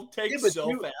ice cold take fast.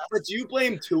 But do you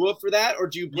blame Tua for that, or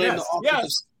do you blame the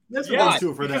offense? Yes,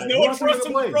 Tua for that. Because no one trusts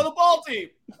him to throw the ball team.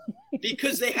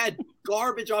 Because they had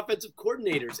garbage offensive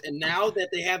coordinators, and now that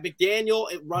they have McDaniel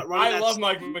running, I love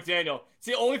Mike McDaniel. It's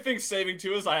the only thing saving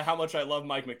Tua is how much I love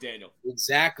Mike McDaniel.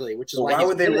 Exactly, which is why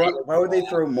would they run? Why would they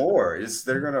throw more?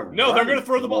 They're gonna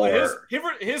throw the ball.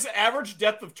 His average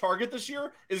depth of target this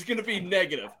year is going to be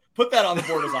negative. Put that on the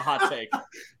board as a hot take.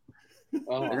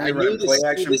 They run play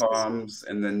action bombs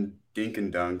and then dink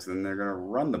and dunks, and then they're gonna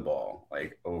run the ball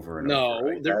over and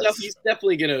over. No, he's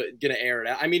definitely gonna air it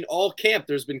out. I mean, all camp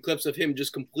there's been clips of him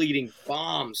just completing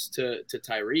bombs to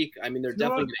Tyreek. I mean, they're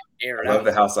definitely gonna air it out. I love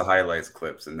the House of Highlights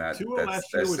clips, and that's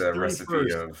the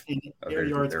recipe of air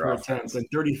yards per attempt and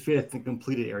 35th in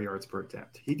completed air yards per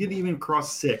attempt. He didn't even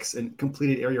cross 6 and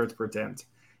completed air yards per attempt.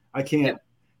 I can't. Yeah.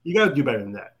 You got to do better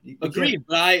than that. Agreed,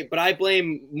 but I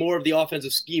blame more of the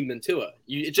offensive scheme than Tua.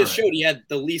 It just showed he had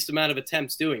the least amount of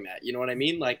attempts doing that. You know what I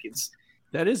mean?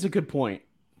 That is a good point.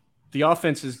 The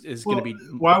offense is going to be.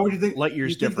 Why would you think light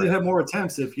years different? They have more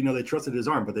attempts if they trusted his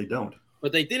arm, but they don't.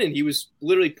 But they didn't. He was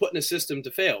literally put in a system to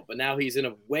fail. But now he's in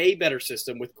a way better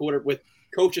system with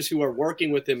coaches who are working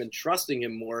with him and trusting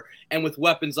him more, and with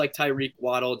weapons like Tyreek,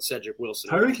 Waddle, and Cedric Wilson.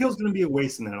 Tyreek Hill's going to be a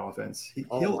waste in that offense.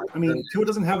 Tua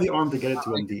doesn't have the arm to get it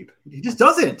to him deep. He just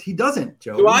doesn't. He doesn't,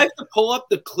 Joe. Do I have to pull up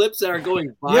the clips that are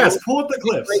going viral? Yes, pull up the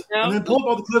clips. Right now? And then pull up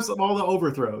all the clips of all the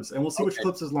overthrows, and we'll see which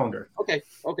clips is longer. Okay.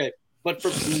 But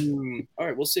all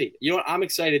right, we'll see. You know what? I'm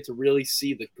excited to really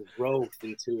see the growth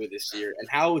in Tua this year and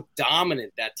how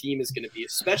dominant that team is going to be,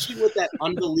 especially with that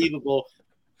unbelievable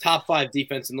top 5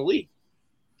 defense in the league.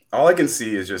 All I can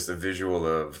see is just a visual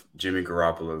of Jimmy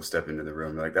Garoppolo step into the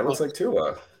room. That looks like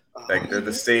Tua. They're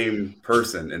the same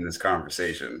person in this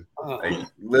conversation.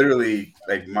 Literally,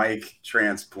 Mike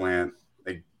transplant.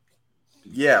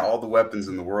 All the weapons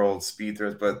in the world, speed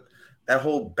threats, but that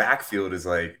whole backfield is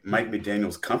like Mike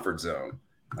McDaniel's comfort zone.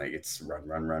 It's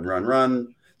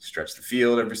run, stretch the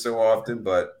field every so often.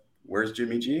 But where's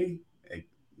Jimmy G?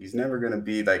 He's never going to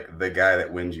be the guy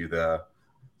that wins you the.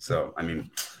 So, I mean,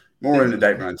 more in the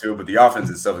diaper on too, but the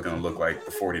offense itself is going to look like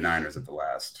the 49ers of the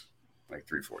last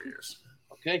 3-4 years.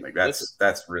 Okay.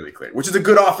 That's really clear, which is a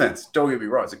good offense. Don't get me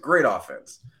wrong. It's a great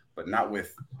offense, but not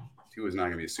with Tua's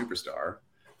not going to be a superstar.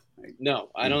 No,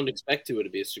 I don't expect Tua to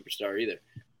be a superstar either.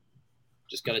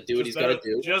 Just got to do what he's got to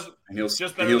do. He'll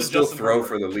still throw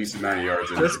for the least amount of yards.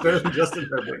 Just better than Justin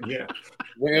Herbert, yeah.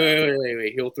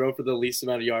 Wait. He'll throw for the least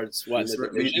amount of yards.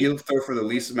 He'll throw for the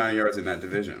least amount of yards in that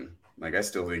division. I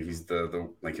still think he's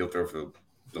he'll throw for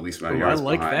the least amount of yards. I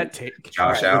like that take.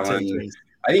 Josh Allen.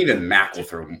 I think even Mac will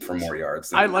throw for more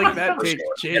yards. I like that take.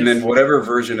 Sure. And then whatever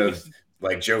version of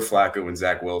Joe Flacco and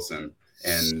Zach Wilson,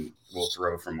 and will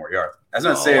throw for more yards. That's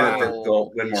not saying that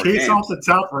they'll win more games. Chase off the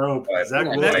top rope. Zach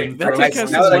Wilson. Now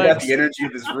that I got the energy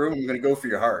of this room, I'm going to go for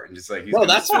your heart and just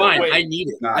that's fine. I need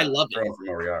it. I love it. Throwing for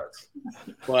more yards.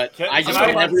 But they're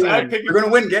going to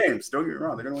win games. Don't get me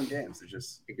wrong. They're going to win games. They're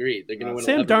just agreed. They're going to win.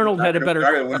 Sam Darnold had a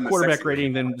better quarterback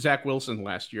rating than Zach Wilson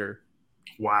last year.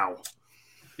 Wow.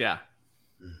 Yeah.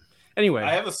 Anyway,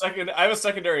 I have a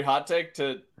secondary hot take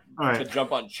to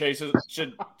jump on Chase's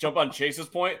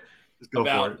point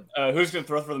about who's going to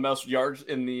throw for the most yards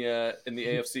in the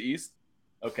AFC East.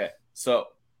 Okay, so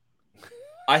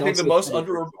I think the most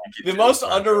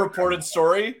underreported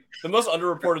story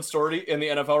in the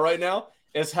NFL right now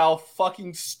is how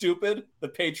fucking stupid the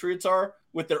Patriots are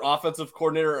with their offensive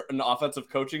coordinator and offensive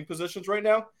coaching positions right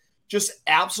now. Just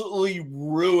absolutely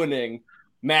ruining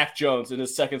Mac Jones in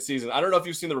his second season. I don't know if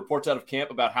you've seen the reports out of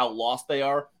camp about how lost they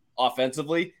are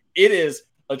offensively. It is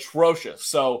atrocious.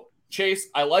 So, Chase,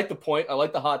 I like the point. I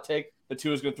like the hot take that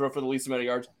Tua is going to throw for the least amount of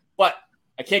yards. But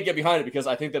I can't get behind it because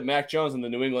I think that Mac Jones and the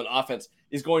New England offense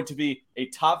is going to be a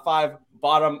top 5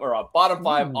 bottom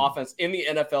 5 offense in the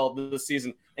NFL this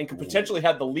season and could potentially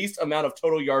have the least amount of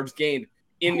total yards gained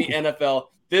in the NFL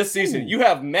this season. You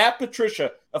have Matt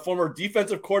Patricia, a former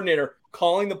defensive coordinator,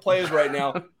 calling the plays right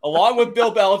now, along with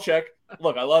Bill Belichick.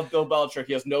 Look, I love Bill Belichick.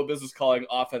 He has no business calling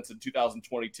offense in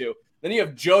 2022. Then you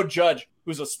have Joe Judge,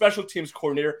 who's a special teams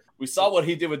coordinator. We saw what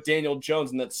he did with Daniel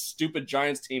Jones and that stupid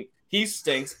Giants team. He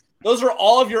stinks. Those are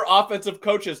all of your offensive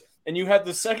coaches and you have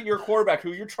the second-year quarterback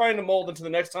who you're trying to mold into the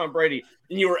next Tom Brady,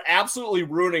 and you are absolutely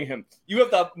ruining him. You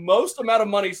have the most amount of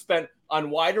money spent on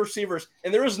wide receivers,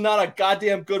 and there is not a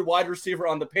goddamn good wide receiver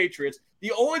on the Patriots.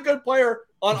 The only good player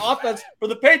on offense for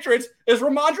the Patriots is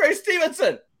Ramondre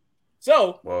Stevenson.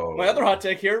 So, my other hot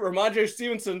take here, Ramondre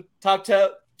Stevenson, top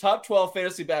 12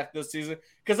 fantasy back this season,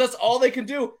 because that's all they can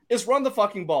do is run the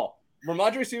fucking ball.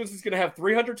 Ramondre Stevenson's going to have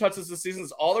 300 touches this season.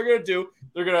 That's all they're going to do.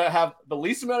 They're going to have the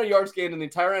least amount of yards gained in the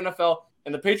entire NFL,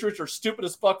 and the Patriots are stupid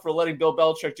as fuck for letting Bill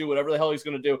Belichick do whatever the hell he's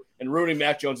going to do and ruining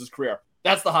Mac Jones' career.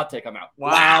 That's the hot take. I'm out.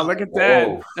 Wow, look at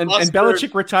that. And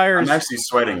Belichick retires. I'm actually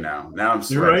sweating now. Now I'm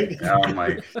sweating. Right? Now I'm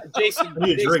like, Jason, I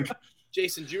need a drink.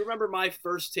 Jason, do you remember my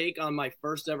first take on my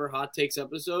first ever Hot Takes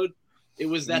episode? It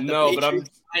was that the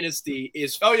Patriots dynasty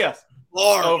is far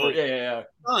over. Yeah.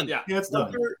 Done. Yeah, it's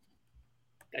done.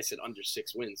 I said under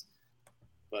 6 wins,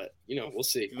 but we'll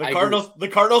see. The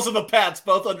Cardinals and the Pats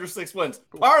both under 6 wins.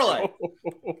 Parlay.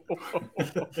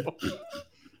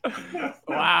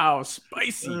 Wow,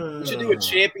 spicy. We should do a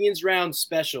Champions Round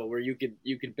special where you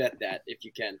could bet that if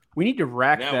you can. We need to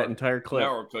rack that entire clip.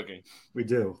 Now we're cooking. We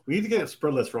do. We need to get a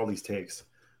spread list for all these takes.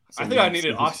 I think I need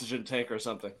an oxygen tank or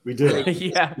something. We do.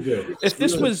 Yeah. We do. If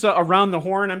this was around the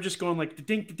horn, I'm just going like the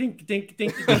dink, dink, dink,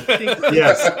 dink, dink, dink.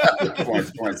 Yes.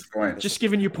 Points. Just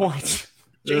giving you points.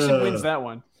 Jason wins that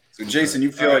one. So, Jason,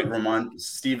 you feel like Ramon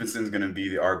Stevenson's going to be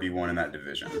the RB1 in that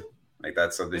division? Like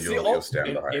that's something you'll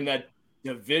stand behind in that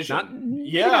division. I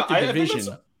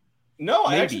division.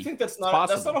 I actually think that's not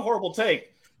a horrible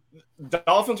take.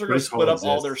 Dolphins are going to split up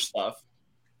all their stuff.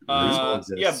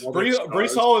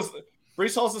 Breece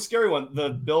Hall is the scary one. The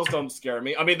Bills don't scare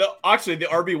me. I mean, the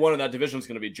RB1 in that division is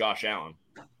going to be Josh Allen.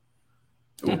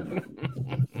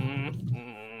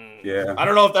 Yeah, I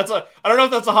don't know if that's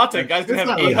a hot take. Guys can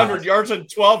have 800 yards and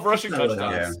 12 rushing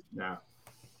touchdowns. Yeah.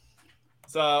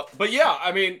 So, but yeah,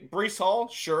 I mean, Breece Hall,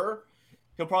 sure.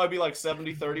 He'll probably be like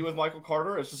 70-30 with Michael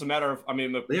Carter. It's just a matter of,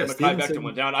 Mekhi Becton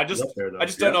went down. I just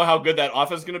don't know how good that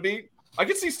offense is going to be. I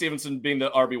could see Stevenson being the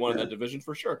RB1 in that division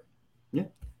for sure. Yeah.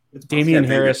 Damian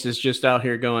Harris is just out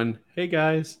here going, "Hey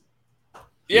guys."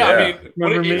 Yeah. I mean,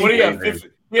 what do you have?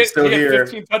 He had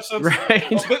 15 touchdowns.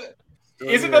 Right.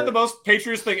 Isn't that the most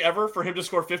Patriots thing ever for him to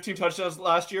score 15 touchdowns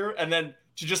last year and then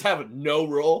to just have no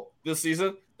role this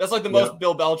season? That's like the most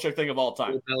Bill Belichick thing of all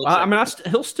time.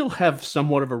 He'll still have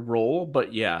somewhat of a role,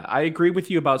 but yeah, I agree with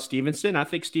you about Stevenson. I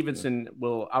think Stevenson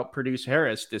will outproduce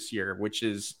Harris this year, which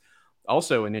is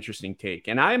also an interesting take.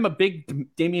 And I am a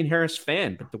big Damian Harris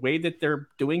fan, but the way that they're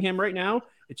doing him right now,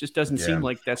 it just doesn't seem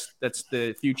like that's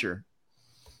the future.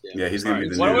 Yeah, he's going to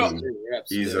be the new.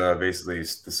 He's basically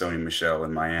the Sony Michel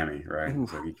in Miami, right?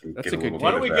 So he can get a little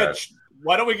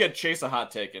Why don't we get Chase a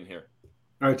hot take in here?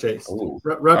 All right, Chase.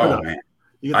 Wrap it up. Man.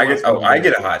 I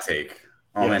get a hot take.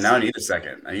 Oh man, now I need a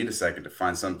second. To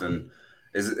find something.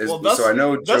 So I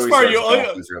know Joey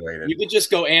Dolphins related. You could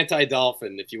just go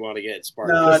anti-Dolphin if you want to get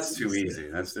sparked. No, that's too easy.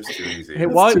 That's just too easy. Hey,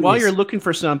 while you're looking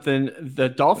for something, the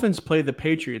Dolphins play the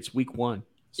Patriots week 1.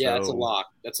 So. Yeah, that's a lock.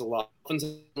 Dolphins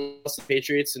lost the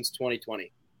Patriots since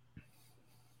 2020.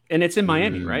 And it's in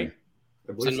Miami, right?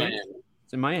 It's in Miami.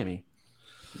 It's in Miami.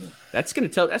 That's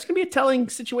gonna be a telling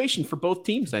situation for both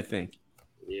teams, I think.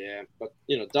 Yeah, but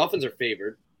Dolphins are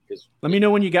favored. Let me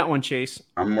know when you got one, Chase.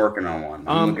 I'm working on one.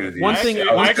 One thing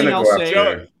I'll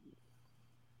say.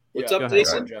 What's up,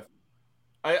 Jason? Jeff.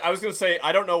 I was going to say,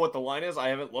 I don't know what the line is. I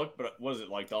haven't looked, but what is it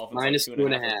like? Dolphins minus like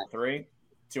 2.5. 3?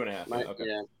 2.5. Okay.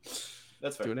 Yeah.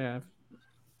 That's fair. 2.5.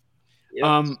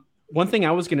 Yep. One thing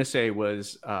I was going to say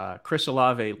was Chris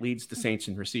Olave leads the Saints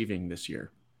in receiving this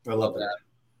year. I love that.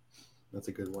 That's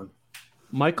a good one.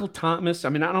 Michael Thomas. I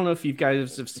mean, I don't know if you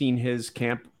guys have seen his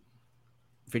camp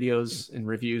videos and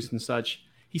reviews and such.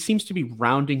 He seems to be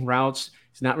rounding routes.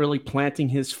 He's not really planting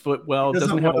his foot well.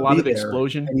 Doesn't have a lot of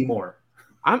explosion anymore.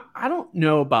 I don't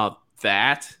know about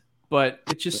that, but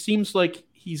it just seems like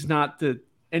he's not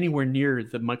anywhere near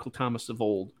the Michael Thomas of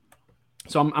old.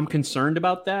 So I'm concerned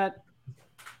about that.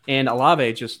 And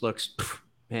Olave just looks,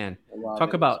 man,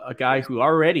 talk about a guy who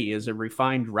already is a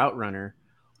refined route runner.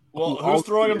 Well, who's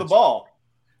throwing him the ball?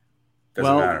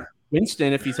 Doesn't matter.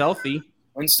 Winston, if he's healthy.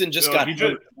 Winston just got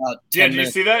hurt about 10 did you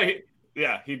see that?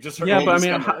 He just hurt. Yeah, but I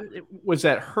mean, was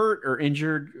that hurt or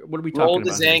injured? What are we talking about? Rolled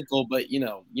his ankle, but you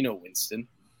know Winston.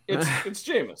 It's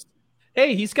Jameis.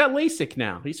 Hey, he's got LASIK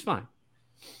now. He's fine.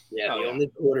 Yeah, the only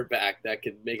quarterback that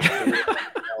could make it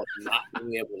not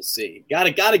being able to see.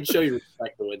 Gotta show your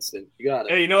respect to Winston. You got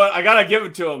it. Hey, you know what? I gotta give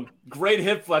it to him. Great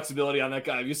hip flexibility on that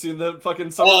guy. Have you seen the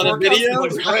fucking summer workouts? The video? It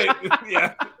looks great.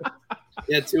 Yeah.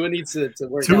 Yeah, Tua needs to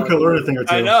work. Tua can learn a thing or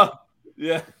two. I know.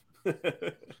 Yeah.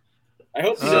 I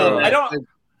hope.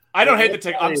 I don't hate the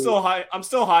take. I'm still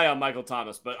high on Michael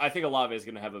Thomas, but I think Olave is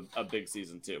going to have a big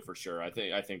season too, for sure. I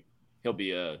think he'll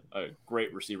be a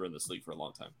great receiver in this league for a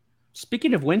long time.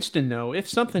 Speaking of Winston, though, if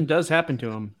something does happen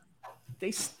to him,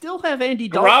 they still have Andy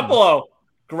Dalton.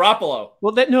 Garoppolo.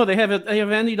 Well, they have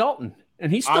Andy Dalton,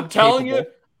 and he's still I'm telling you, if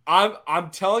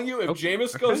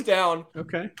Jameis goes down,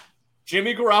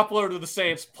 Jimmy Garoppolo to the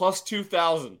Saints plus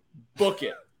 2,000. Book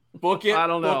it. I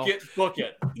don't know. Book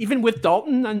it. Even with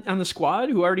Dalton on the squad,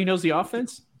 who already knows the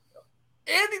offense.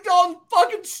 Andy Dalton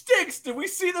fucking stinks. Did we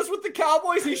see this with the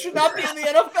Cowboys? He should not be in the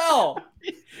NFL.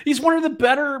 He's one of the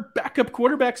better backup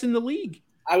quarterbacks in the league.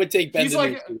 I would take Ben. He's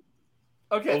like,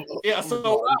 okay, yeah.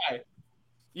 So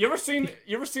you ever seen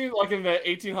like in the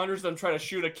 1800s them try to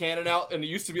shoot a cannon out, and it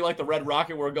used to be like the red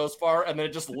rocket where it goes far, and then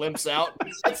it just limps out.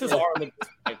 That's his arm at this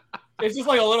point. It's just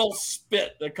like a little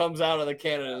spit that comes out of the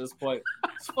cannon at this point.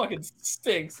 This fucking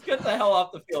stinks. Get the hell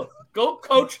off the field. Go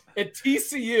coach at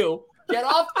TCU. Get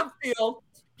off the field.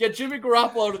 Get Jimmy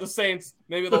Garoppolo to the Saints.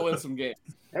 Maybe they'll win some games.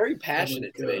 Very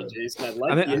passionate today, Jason.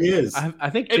 I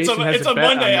think Jason it's a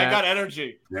Monday. I got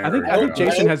energy. I think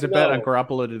Jason has a bet on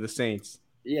Garoppolo to the Saints.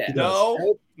 Yeah.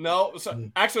 No.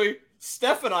 So, actually,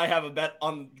 Steph and I have a bet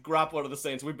on Garoppolo to the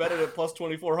Saints. We bet it at plus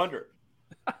 2,400.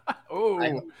 Oh,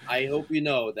 I hope you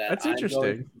know that. That's interesting. I'm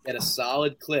going to get a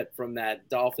solid clip from that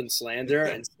Dolphin slander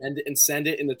and send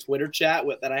it in the Twitter chat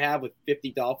that I have with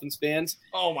 50 Dolphins fans.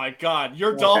 Oh my God,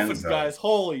 your Dolphins guys!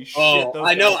 Holy shit! Oh,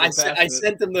 I know. I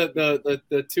sent them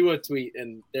the Tua tweet,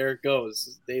 and there it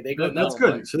goes. They go. That's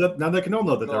good. So now they can all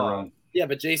know that they're wrong. Yeah,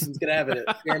 but Jason's gonna have a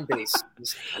fan base.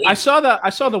 I saw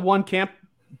the one camp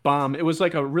bomb. It was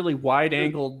like a really wide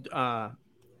angled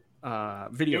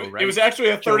video, right? It was actually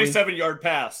a 37-yard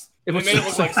pass. They made it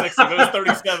look like 60, but it was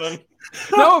 37.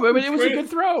 No, but it was a good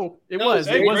throw. It was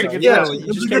a good throw.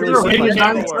 You just can't really say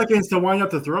 9 seconds to wind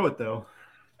up to throw it, though.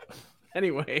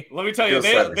 Anyway, let me tell you,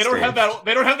 they don't have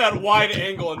that wide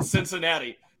angle in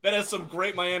Cincinnati. That has some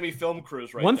great Miami film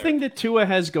crews right One there. thing that Tua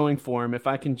has going for him, if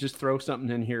I can just throw something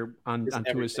in here on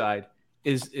Tua's side,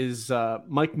 is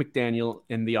Mike McDaniel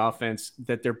in the offense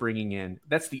that they're bringing in.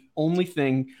 That's the only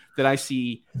thing that I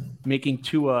see making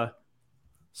Tua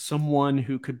someone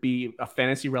who could be a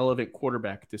fantasy relevant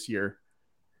quarterback this year.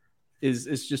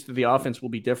 Is just that the offense will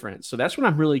be different. So that's what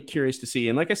I'm really curious to see.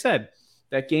 And like I said,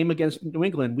 that game against New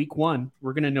England, week 1,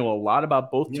 we're going to know a lot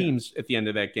about both teams at the end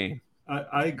of that game.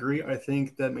 I agree. I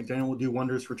think that McDaniel will do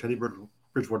wonders for Teddy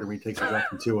Bridgewater when he takes it back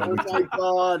from Tua.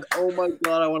 Oh my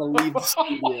God! I want to leave the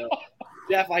studio.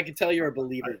 Jeff, I can tell you're a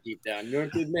believer deep down. You don't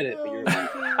have to admit it, but you're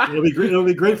a believer. It'll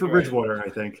be great for Bridgewater, I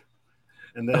think.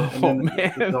 And then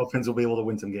the Dolphins will be able to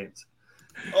win some games.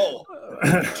 Oh,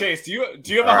 Chase, do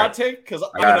you have a hot take? Because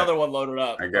I have another one loaded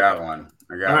up. I got one.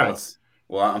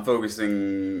 Well, I'm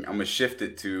focusing. I'm gonna shift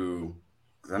it to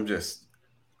because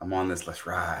I'm on this. Let's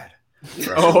ride.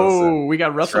 Wilson. We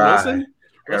got Russell Wilson.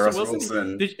 Russell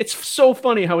Wilson. It's so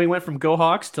funny how he went from Go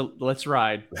Hawks to Let's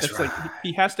Ride. It's like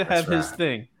he has to have his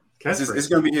thing. It's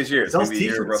going to be his year. It's going to be the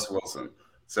year of Russell Wilson.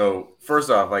 So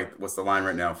first off, like, what's the line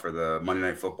right now for the Monday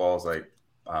Night Football? It's like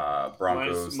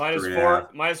Broncos minus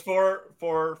 4.5,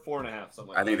 something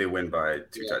like that. I think they win by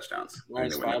 2 touchdowns. Who are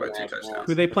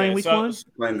they playing week 1?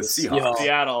 Playing the Seahawks.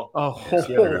 Seattle.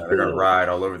 They're going to ride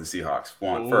all over the Seahawks.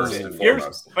 First and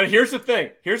foremost. But here's the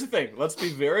thing. Let's be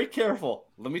very careful.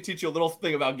 Let me teach you a little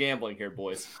thing about gambling here,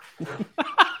 boys.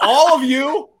 all of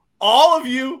you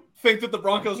think that the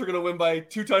Broncos are going to win by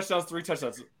 2 touchdowns, 3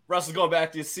 touchdowns. Russ is going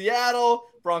back to Seattle.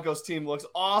 Broncos team looks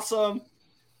awesome.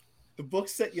 The book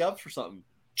set you up for something.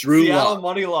 Seattle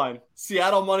money line,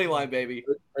 baby.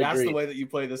 That's the way that you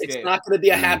play this game. It's not going to be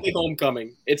a happy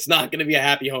homecoming.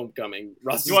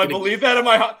 Russ, do I believe that in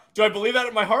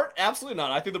my heart? Absolutely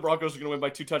not. I think the Broncos are going to win by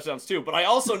 2 touchdowns too. But I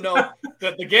also know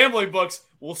that the gambling books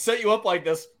will set you up like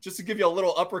this just to give you a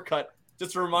little uppercut,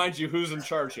 just to remind you who's in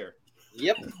charge here.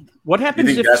 Yep. What happens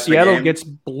if Seattle gets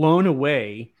blown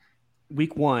away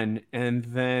week 1 and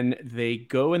then they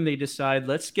go and they decide,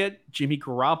 let's get Jimmy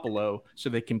Garoppolo so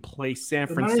they can play San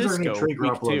Francisco week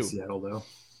 2? Seattle, though.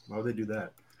 Why would they do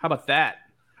that? How about that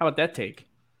take?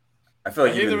 I feel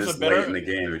like even this late in the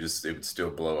game, it would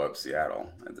still blow up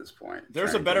Seattle at this point.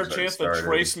 There's a better chance that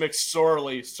Trace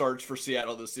McSorley starts for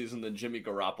Seattle this season than Jimmy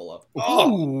Garoppolo.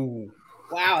 Oh,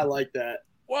 wow, I like that.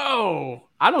 Whoa,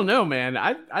 I don't know, man.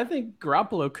 I think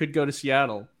Garoppolo could go to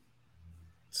Seattle.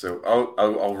 So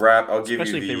I'll wrap. I'll give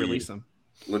especially you if they release them.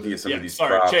 Looking at some of these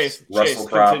props. Chase, props.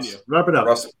 Continue. Wrap it up.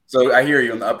 Russell. So I hear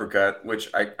you on the uppercut, which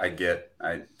I get.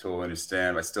 I totally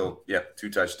understand. I still, 2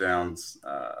 touchdowns,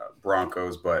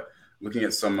 Broncos. But looking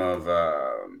at some of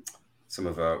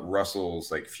Russell's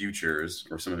like futures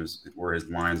or some of where his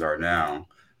lines are now,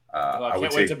 I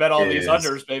can't wait to bet all these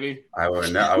unders, baby. I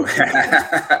would know.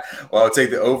 Well, I'll take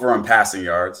the over on passing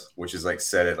yards, which is like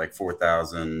set at like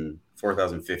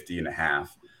 4,050 and a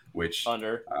half, which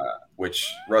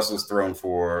Russell's thrown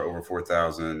for over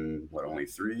 4,000, only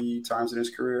 3 times in his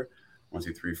career? 1,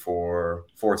 2, 3, 4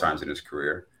 times in his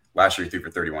career. Last year he threw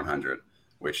for 3,100,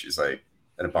 which is like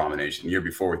an abomination. The year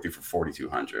before he threw for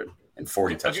 4,200 and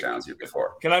 40 touchdowns the year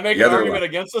before. Can I make an argument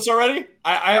against this already?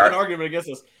 I have an argument against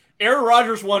this. Aaron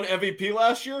Rodgers won MVP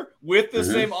last year with the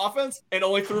same offense and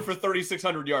only threw for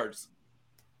 3,600 yards.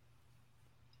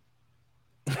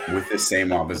 With the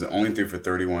same offense, only threw for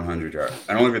 3,100 yards.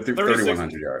 And only threw for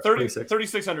 3,100 yards.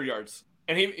 3,600 yards.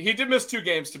 And he did miss 2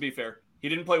 games, to be fair. He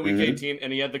didn't play week 18,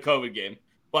 and he had the COVID game.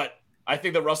 But I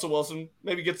think that Russell Wilson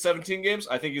maybe gets 17 games.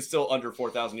 I think he's still under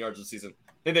 4,000 yards this season.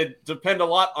 I think they depend a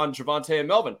lot on Javonte and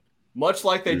Melvin, much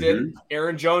like they did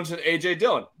Aaron Jones and A.J.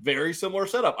 Dillon. Very similar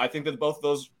setup. I think that both of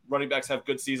those running backs have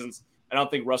good seasons. I don't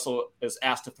think Russell is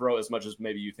asked to throw as much as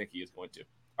maybe you think he is going to.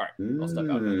 All right, I'll step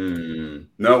out.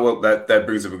 No, well, that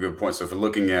brings up a good point. So if we're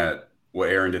looking at what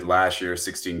Aaron did last year,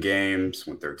 16 games,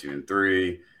 went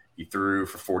 13-3. He threw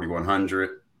for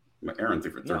 4,100. Aaron threw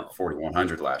for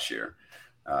 4,100 last year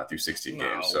through 16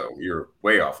 games. So you're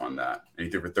way off on that. And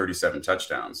he threw for 37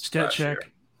 touchdowns. Stat check.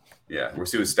 Yeah, we're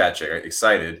doing stat check.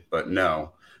 Excited, but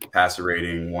no. Passer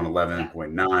rating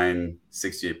 111.9,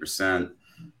 68%.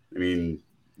 I mean,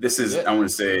 this is, I want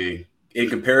to say, in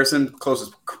comparison,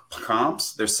 closest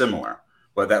comps, they're similar.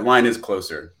 But that line is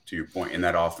closer to your point. In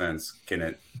that offense, can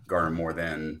it garner more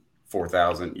than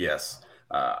 4,000? Yes.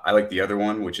 I like the other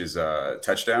one, which is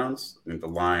touchdowns. I think the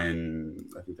line,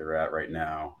 I think they're at right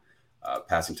now,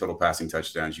 total passing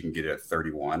touchdowns, you can get it at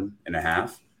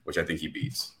 31.5, which I think he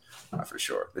beats for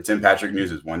sure. The Tim Patrick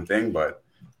news is one thing, but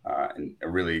and I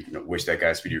really wish that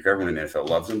guy speedy recovery when the NFL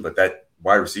loves him. But that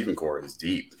wide receiving core is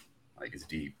deep, it's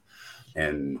deep.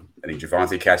 And I think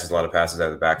Javonte catches a lot of passes out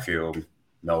of the backfield.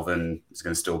 Melvin is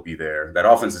going to still be there. That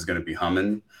offense is going to be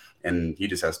humming. And he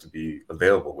just has to be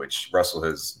available, which Russell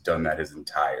has done that his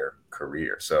entire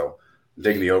career. So I'm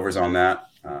taking the overs on that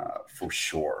for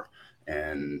sure.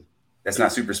 And that's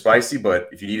not super spicy, but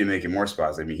if you need to make it more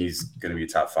spicy, I mean, he's going to be a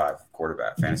top 5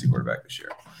 fantasy quarterback this year.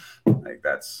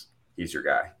 He's your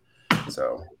guy.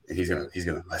 So he's gonna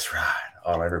let's ride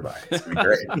all everybody. It's gonna be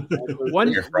great.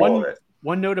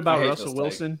 One note about Russell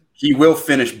Wilson: he will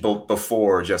finish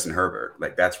before Justin Herbert.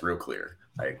 That's real clear.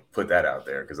 Put that out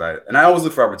there because I always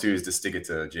look for opportunities to stick it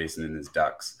to Jason and his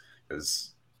Ducks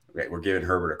because we're giving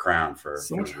Herbert a crown for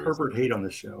so much Herbert hate on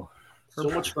this show. So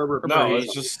much Herbert. No,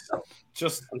 it's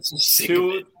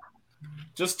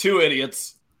just two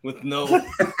idiots with no.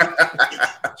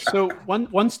 So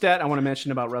one stat I want to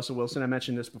mention about Russell Wilson. I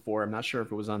mentioned this before. I'm not sure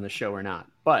if it was on the show or not,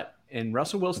 but in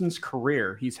Russell Wilson's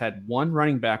career, he's had one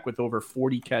running back with over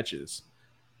 40 catches.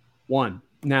 One.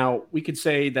 Now, we could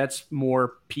say that's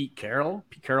more Pete Carroll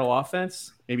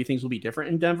offense. Maybe things will be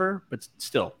different in Denver, but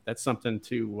still, that's something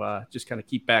to just kind of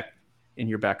keep back in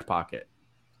your back pocket.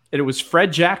 And it was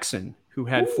Fred Jackson who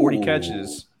had 40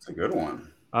 catches. That's a good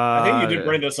one. I think you did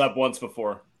bring this up once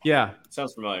before. Yeah.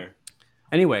 Sounds familiar.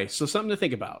 Anyway, so something to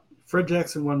think about. Fred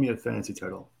Jackson won me a fantasy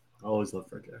title. I always love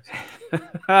Fred Jackson.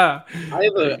 I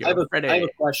have a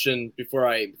question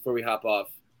before we hop off.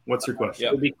 What's your question?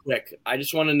 It'll be quick. I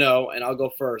just want to know, and I'll go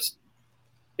first.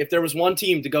 If there was one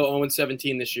team to go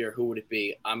 0-17 this year, who would it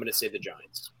be? I'm going to say the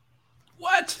Giants.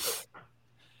 What?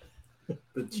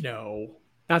 No,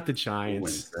 not the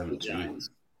Giants. The Giants.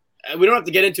 We don't have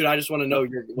to get into it. I just want to know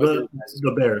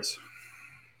the Bears.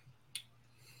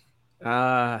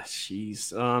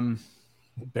 Jeez.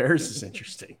 Bears is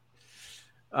interesting.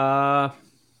 I'm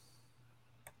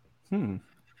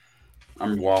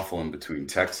waffling between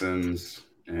Texans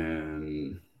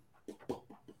and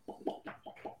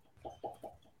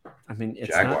it's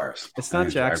Jaguars. It's not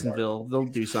Jacksonville. They'll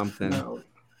do something. No.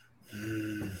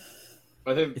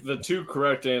 I think the two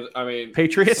correct answers.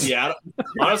 Patriots. Seattle.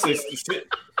 Honestly,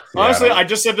 I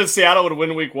just said that Seattle would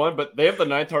win Week 1, but they have the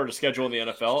 9th hardest schedule in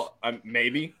the NFL.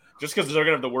 Maybe just because they're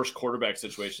gonna have the worst quarterback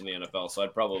situation in the NFL. So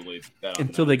I'd probably bet on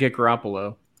until they get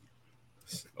Garoppolo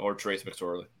or Trace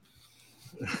McSorley.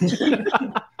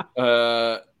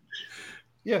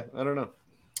 Yeah, I don't know.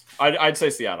 I'd say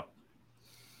Seattle.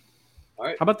 All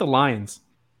right. How about the Lions?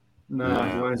 No,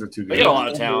 the Lions are too good. They get a lot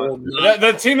of talent.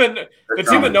 The team that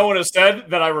no one has said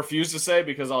that I refuse to say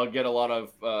because I'll get a lot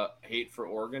of hate for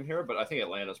Oregon here, but I think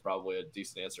Atlanta's probably a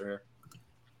decent answer here.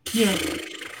 Yeah,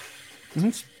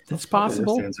 that's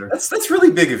possible. That's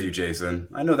really big of you, Jason.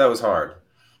 I know that was hard.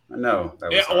 I know.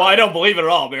 That was hard. Well, I don't believe it at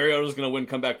all. Mariota's going to win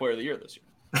comeback player of the year this year.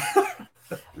 I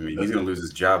mean, he's going to lose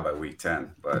his job by week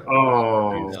 10. But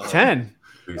 10.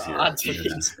 Who's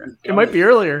here? It might be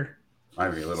earlier.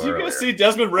 Might be a little earlier. You gonna see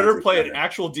Desmond Ridder play an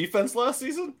actual defense last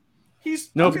season? He's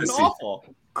fucking awful.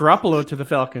 Garoppolo to the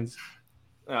Falcons.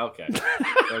 Okay.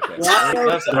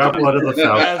 That's definitely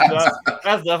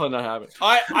not happening.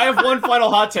 I have one final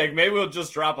hot take. Maybe we'll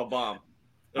just drop a bomb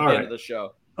at the end of the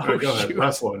show. All right, go ahead.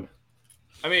 Last one.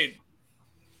 I mean,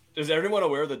 is everyone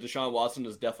aware that Deshaun Watson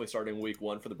is definitely starting week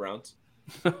 1 for the Browns?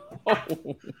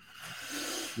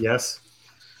 Yes.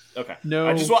 Okay. No.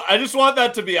 I just want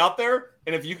that to be out there.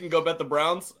 And if you can go bet the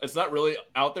Browns, it's not really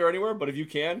out there anywhere, but if you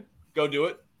can, go do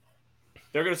it.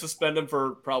 They're going to suspend him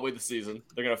for probably the season.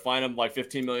 They're going to fine him like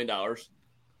 $15 million.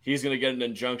 He's going to get an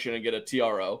injunction and get a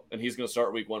TRO, and he's going to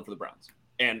start week 1 for the Browns.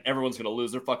 And everyone's going to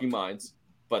lose their fucking minds,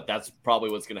 but that's probably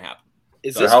what's going to happen.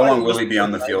 So how long will he be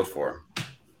on the field for?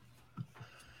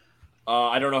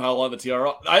 I don't know how long the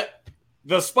TRO.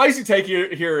 The spicy take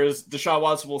here is Deshaun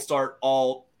Watson will start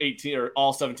all 18 or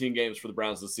all 17 games for the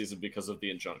Browns this season because of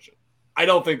the injunction. I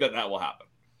don't think that will happen.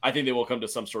 I think they will come to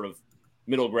some sort of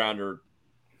middle ground or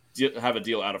have a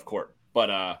deal out of court.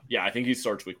 But I think he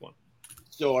starts week 1.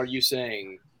 So are you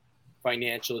saying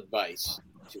financial advice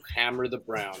to hammer the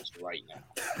Browns right now?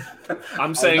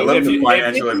 I'm saying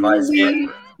financial advice.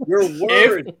 Your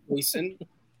word, Jason.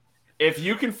 If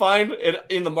you can find it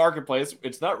in the marketplace,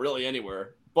 it's not really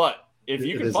anywhere, but if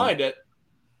you can find it,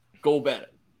 go bet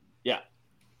it. Yeah.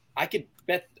 I could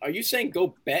bet. Are you saying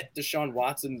go bet Deshaun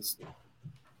Watson's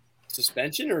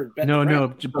suspension or bet no,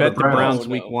 bet the Browns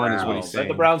week 1 is what he's saying.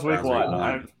 Bet the Browns week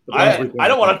 1. I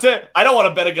don't want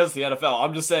to bet against the NFL.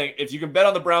 I'm just saying if you can bet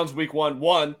on the Browns week 1,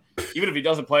 even if he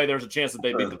doesn't play, there's a chance that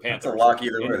they beat the Panthers. That's a lock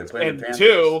either way. And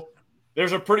 2,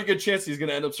 there's a pretty good chance he's going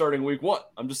to end up starting week 1.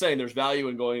 I'm just saying there's value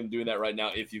in going and doing that right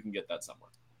now if you can get that somewhere.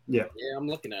 Yeah, I'm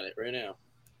looking at it right now.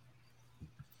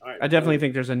 All right, I definitely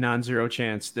think there's a non-zero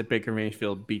chance that Baker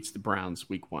Mayfield beats the Browns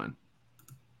week 1.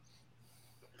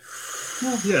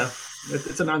 Well, yeah,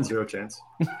 it's a non-zero chance.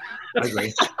 I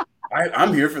agree.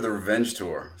 I'm here for the revenge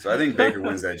tour, so I think Baker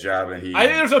wins that job, and I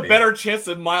think there's a better chance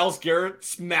that Myles Garrett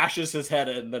smashes his head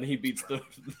in than he beats the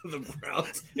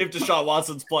Browns if Deshaun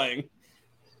Watson's playing.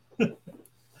 Yeah,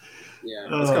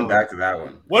 let's come back to that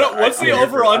one. What's the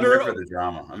over/under? I'm here for the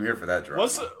drama. I'm here for that drama.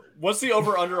 What's the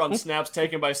over/under on snaps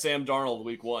taken by Sam Darnold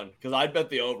week 1? Because I'd bet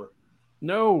the over.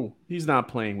 No, he's not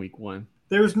playing week 1.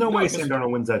 There's no way Sam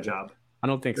Darnold wins that job. I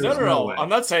don't think so. No. I'm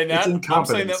not saying that. I'm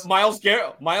saying that Myles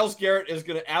Garrett is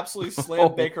going to absolutely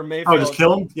slam Baker Mayfield. Oh, just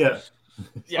kill him? Yeah.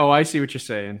 Oh, I see what you're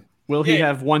saying. Will he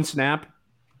have one snap?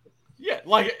 Yeah,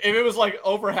 like if it was like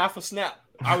over half a snap,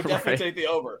 I would definitely take the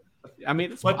over. I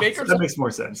mean, but that makes more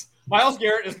sense. Myles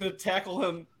Garrett is going to tackle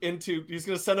him he's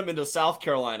going to send him into South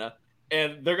Carolina,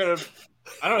 and they're going to,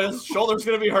 I don't know, his shoulder's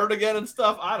going to be hurt again and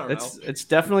stuff. I don't know. It's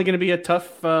definitely going to be a tough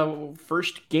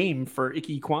first game for Ike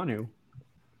Ekwonu.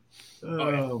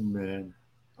 Oh man!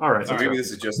 All right. So maybe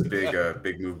this is just a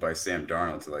big move by Sam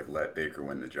Darnold to let Baker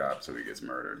win the job, so he gets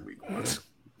murdered week 1.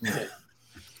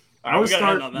 I would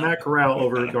start Matt Corral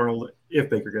over Darnold if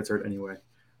Baker gets hurt anyway.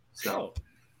 So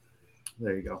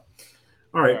there you go.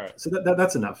 All right. So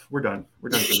that's enough. We're done. We're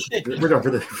done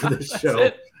for this show.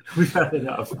 We've had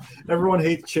enough. Everyone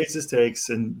hates Chase's takes,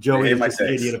 and Joey is just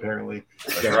an idiot apparently.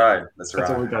 That's right. That's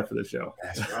what we got for the show.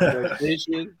 That's right.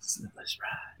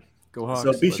 Go Hawks.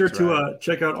 So be sure to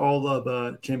check out all of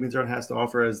the Champions Round has to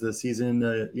offer as the season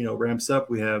ramps up.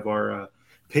 We have our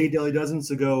paid daily dozens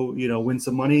to go win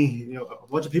some money. A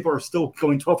bunch of people are still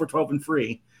going 12 for 12 and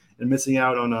free and missing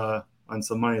out on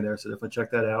some money there. So definitely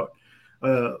check that out.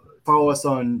 Follow us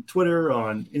on Twitter,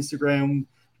 on Instagram.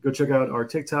 Go check out our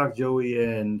TikTok. Joey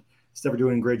and Steph are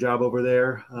doing a great job over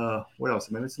there. What else?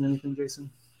 Am I missing anything,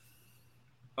 Jason?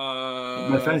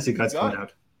 My fantasy guide's coming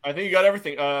out. I think you got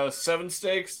everything. 7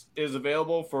 Stakes is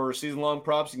available for season-long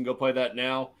props. You can go play that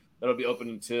now. That'll be open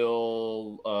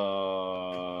until,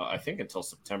 I think, until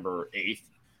September 8th.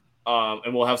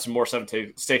 And we'll have some more 7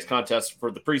 Stakes contests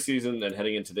for the preseason and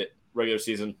heading into the regular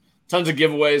season. Tons of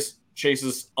giveaways. Chase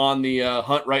is on the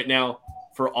hunt right now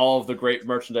for all of the great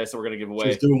merchandise that we're going to give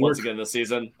away once again this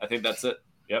season. I think that's it.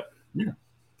 Yep. Yeah.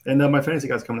 And my fantasy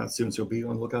guide's coming out soon, so be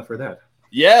on the lookout for that.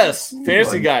 Yes,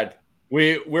 fantasy guide.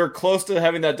 We're close to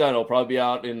having that done. It'll probably be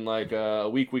out in like a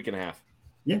week and a half.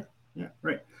 Yeah,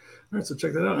 right. All right, so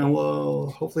check that out, and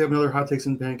we'll hopefully have another Hot Takes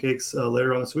and Pancakes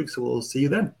later on this week, so we'll see you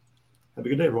then. Have a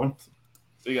good day, everyone.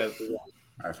 See you guys. All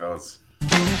right, fellas.